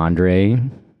 Andre,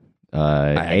 A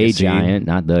Agassi. Giant,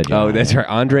 not the Giant. Oh, that's right,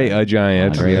 Andre a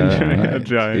Giant. Andre a Yeah. Giant. A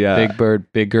giant. Yeah. Big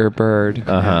bird, bigger bird.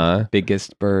 Uh-huh.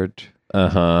 Biggest bird.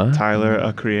 Uh-huh. Tyler,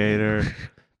 a creator.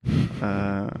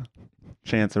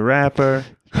 Chance, a rapper.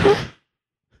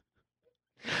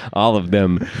 All of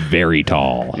them very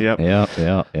tall. Yep.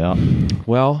 Yeah.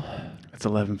 Well, It's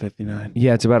 11:59.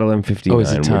 yeah, it's about 11:59. Oh,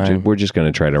 is it time? We're just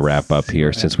going to try to wrap up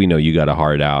here since we know you got a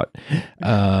heart out.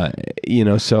 So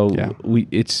Yeah.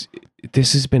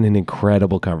 this has been an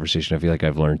incredible conversation. I feel like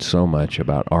I've learned so much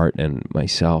about art and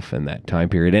myself and that time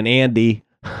period. And Andy,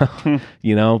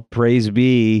 praise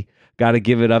be. Got to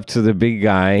give it up to the big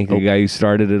guy, the guy who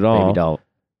started it all. Baby doll.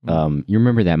 You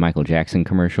remember that Michael Jackson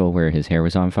commercial where his hair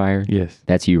was on fire? Yes.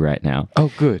 That's you right now.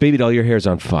 Oh, good. Baby doll, your hair's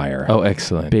on fire. Oh,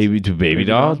 excellent. Baby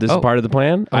doll. This is Oh. part of the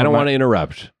plan. I don't want to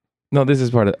interrupt. No, this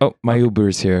is part of. Oh, my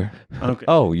Uber's here. Okay.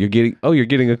 Oh, you're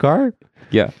getting a car?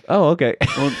 Yeah. Oh, okay.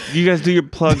 Well, you guys do your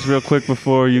plugs real quick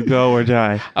before you go or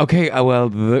die. Okay. Well,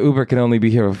 the Uber can only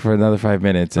be here for another 5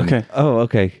 minutes. And, Okay. Oh,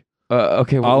 okay.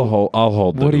 Okay. I'll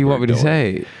hold. the What do you Uber want me to door.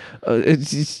 say? It's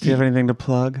just, Do you have anything to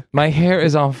plug? My hair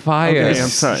is on fire. Okay, I'm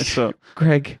sorry. So,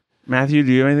 Greg. Matthew,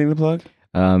 do you have anything to plug?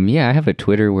 Yeah, I have a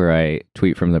Twitter where I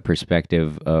tweet from the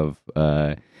perspective of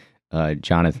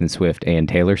Jonathan Swift and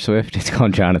Taylor Swift. It's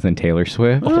called Jonathan Taylor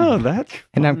Swift. Oh, that's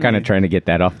And I'm kind of trying to get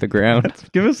that off the ground.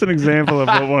 Give us an example of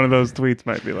what one of those tweets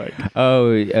might be like.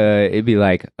 Oh, it'd be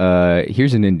like,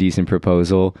 here's an indecent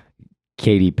proposal.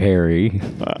 Katy Perry.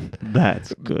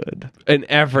 That's good. An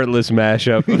effortless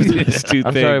mashup of these two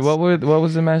I'm things. sorry. What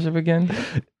was the mashup again?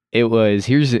 It was,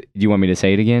 do you want me to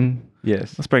say it again?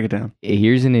 Yes. Let's break it down.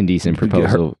 Here's an indecent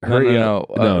proposal.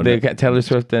 No. They got Taylor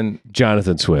Swift and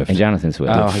Jonathan Swift, And Jonathan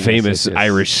Swift. Oh, the yes, famous yes, yes.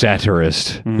 Irish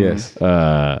satirist. yes.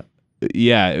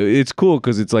 Yeah, it's cool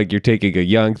because it's like you're taking a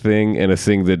young thing and a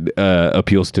thing that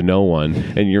appeals to no one,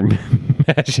 and you're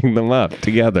mashing them up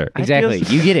together. Exactly.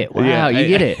 You get it. Wow, Yeah, you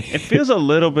get it. It feels a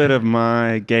little bit of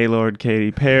my Gaylord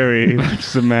Katy Perry, which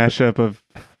is a mashup of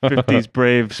 50s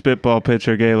brave spitball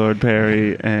pitcher Gaylord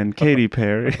Perry and Katy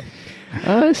Perry.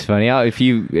 Oh, that's funny. If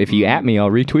you at me, I'll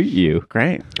retweet you.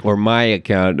 Great. Or my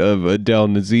account of Adele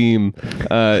Nazim,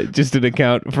 just an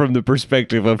account from the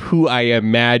perspective of who I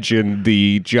imagine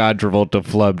the John Travolta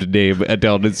flubbed name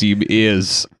Adele Nazim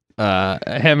is. I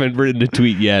haven't written a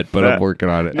tweet yet, but I'm working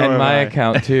on it. And my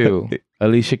account too,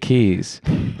 Alicia Keys,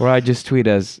 where I just tweet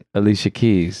as Alicia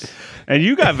Keys. And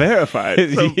you got verified.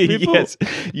 So people, Yes,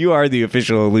 you are the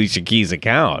official Alicia Keys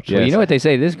account. Well, you know what they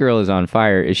say? This girl is on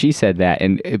fire. She said that.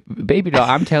 And baby doll,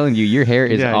 I'm telling you, your hair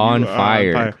is Yeah, you on are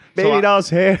fire. Baby doll's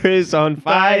hair is on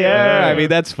fire. I mean,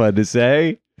 that's fun to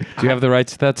say. Do you have the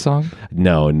rights to that song?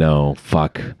 No,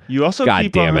 fuck. You also God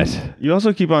keep damn on, it. You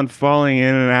also keep on falling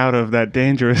in and out of that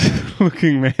dangerous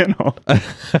looking manhole.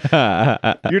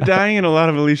 You're dying in a lot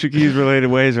of Alicia Keys related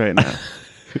ways right now.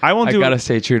 I won't I do gotta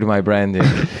stay true to my branding.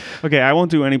 Okay, I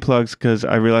won't do any plugs because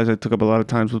I realized I took up a lot of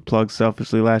times with plugs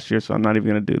selfishly last year, so I'm not even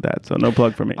going to do that. So no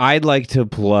plug for me. I'd like to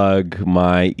plug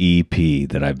my EP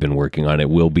that I've been working on. It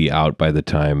will be out by the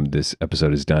time this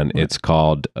episode is done. It's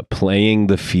called Playing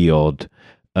the Field,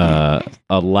 A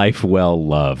Life Well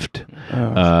Loved.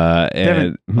 Devin,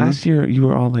 And last year you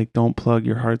were all like, don't plug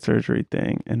your heart surgery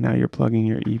thing, and now you're plugging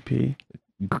your EP.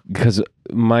 because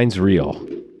mine's real.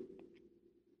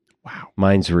 Wow.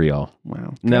 Mine's real.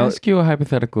 Wow. Can I Now, ask you a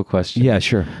hypothetical question? yeah,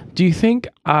 sure. Do you think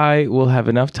I will have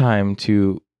enough time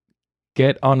to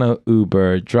get on a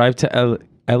Uber, drive to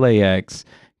LAX,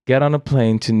 get on a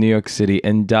plane to New York City,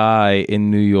 and die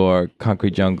in New York,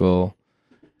 concrete jungle?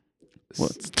 Well,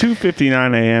 it's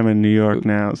 2:59 a.m. in New York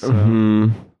now, so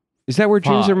Is that where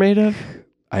dreams Fuck. are made of?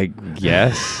 I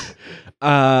guess.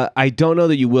 I don't know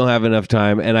that you will have enough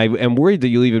time, and I am worried that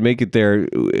you'll even make it there.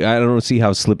 I don't see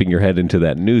how slipping your head into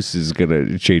that noose is going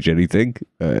to change anything.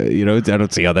 I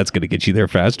don't see how that's going to get you there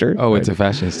faster. Oh, it's a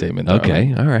fashion statement.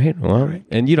 Okay, all right. Well,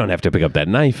 and you don't have to pick up that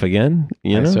knife again.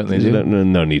 You I know? certainly There's do.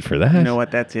 No need for that. you know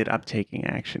what? That's it. I'm taking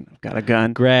action. I've got a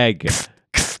gun. Greg.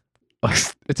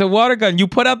 It's a water gun. You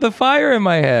put out the fire in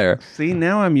my hair. See,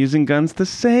 now I'm using guns to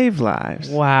save lives.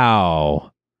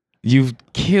 Wow. You've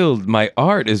killed my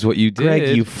art, is what you did.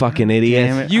 Greg, you fucking idiot.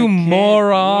 Damn it. You I can't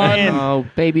moron. win. Oh,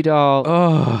 baby doll.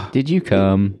 Oh, Did you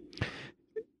come?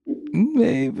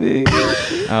 maybe.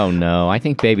 Oh, no. I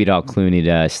think baby doll Clooney'd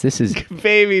us. This is,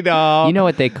 Baby doll. you know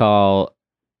what they call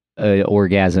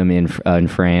orgasm in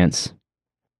France?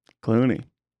 Clooney.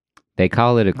 They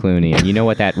call it a Clooney. And you know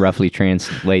what that roughly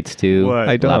translates to? What?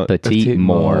 I don't. La petite Petite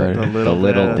mort. mort. The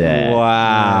little death.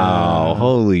 Wow.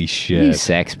 Holy You shit.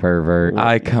 sex pervert.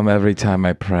 I come every time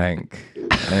I prank.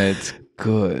 And it's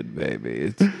good, baby.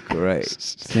 It's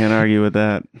great. Can't argue with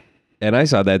that. And I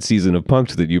saw that season of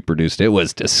Punk'd that you produced. It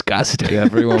was disgusting.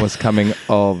 Everyone was coming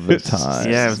all the time.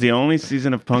 Yeah, it was the only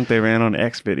season of Punk they ran on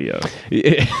X videos.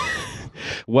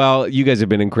 Well, you guys have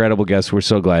been incredible guests. We're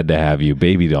so glad to have you,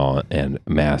 Baby Doll and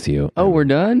Matthew. Oh, we're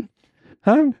done?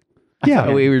 Huh?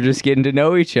 Yeah. We were just getting to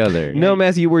know each other. No,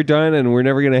 Matthew, we're done, and we're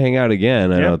never going to hang out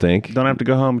again, I Yep. don't think. Don't have to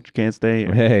go home, but you can't stay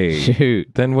here. Hey,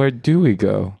 Shoot. Then where do we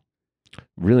go?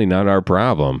 really not our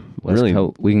problem. Really.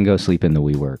 We can go sleep in the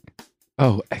WeWork.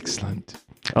 Oh, excellent.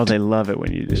 Oh, they love it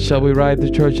when you do. Shall we ride the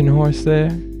Trojan horse there?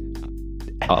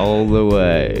 All the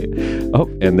way. Oh,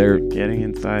 and they're Getting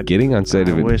inside. getting on set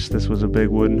I of it. wish this was a big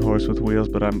wooden horse with wheels,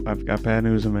 but I've got bad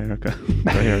news, America.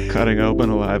 They are cutting open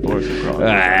a live horse across.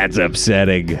 That's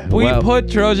upsetting. We Well, put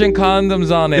Trojan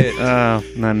condoms on it. Oh,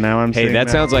 now I'm hey, seeing that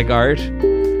sounds like art.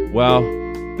 Well,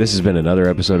 this has been another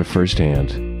episode of First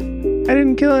Hand, I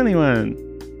didn't kill anyone.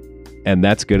 and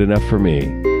that's good enough for me.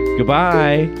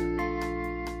 Goodbye.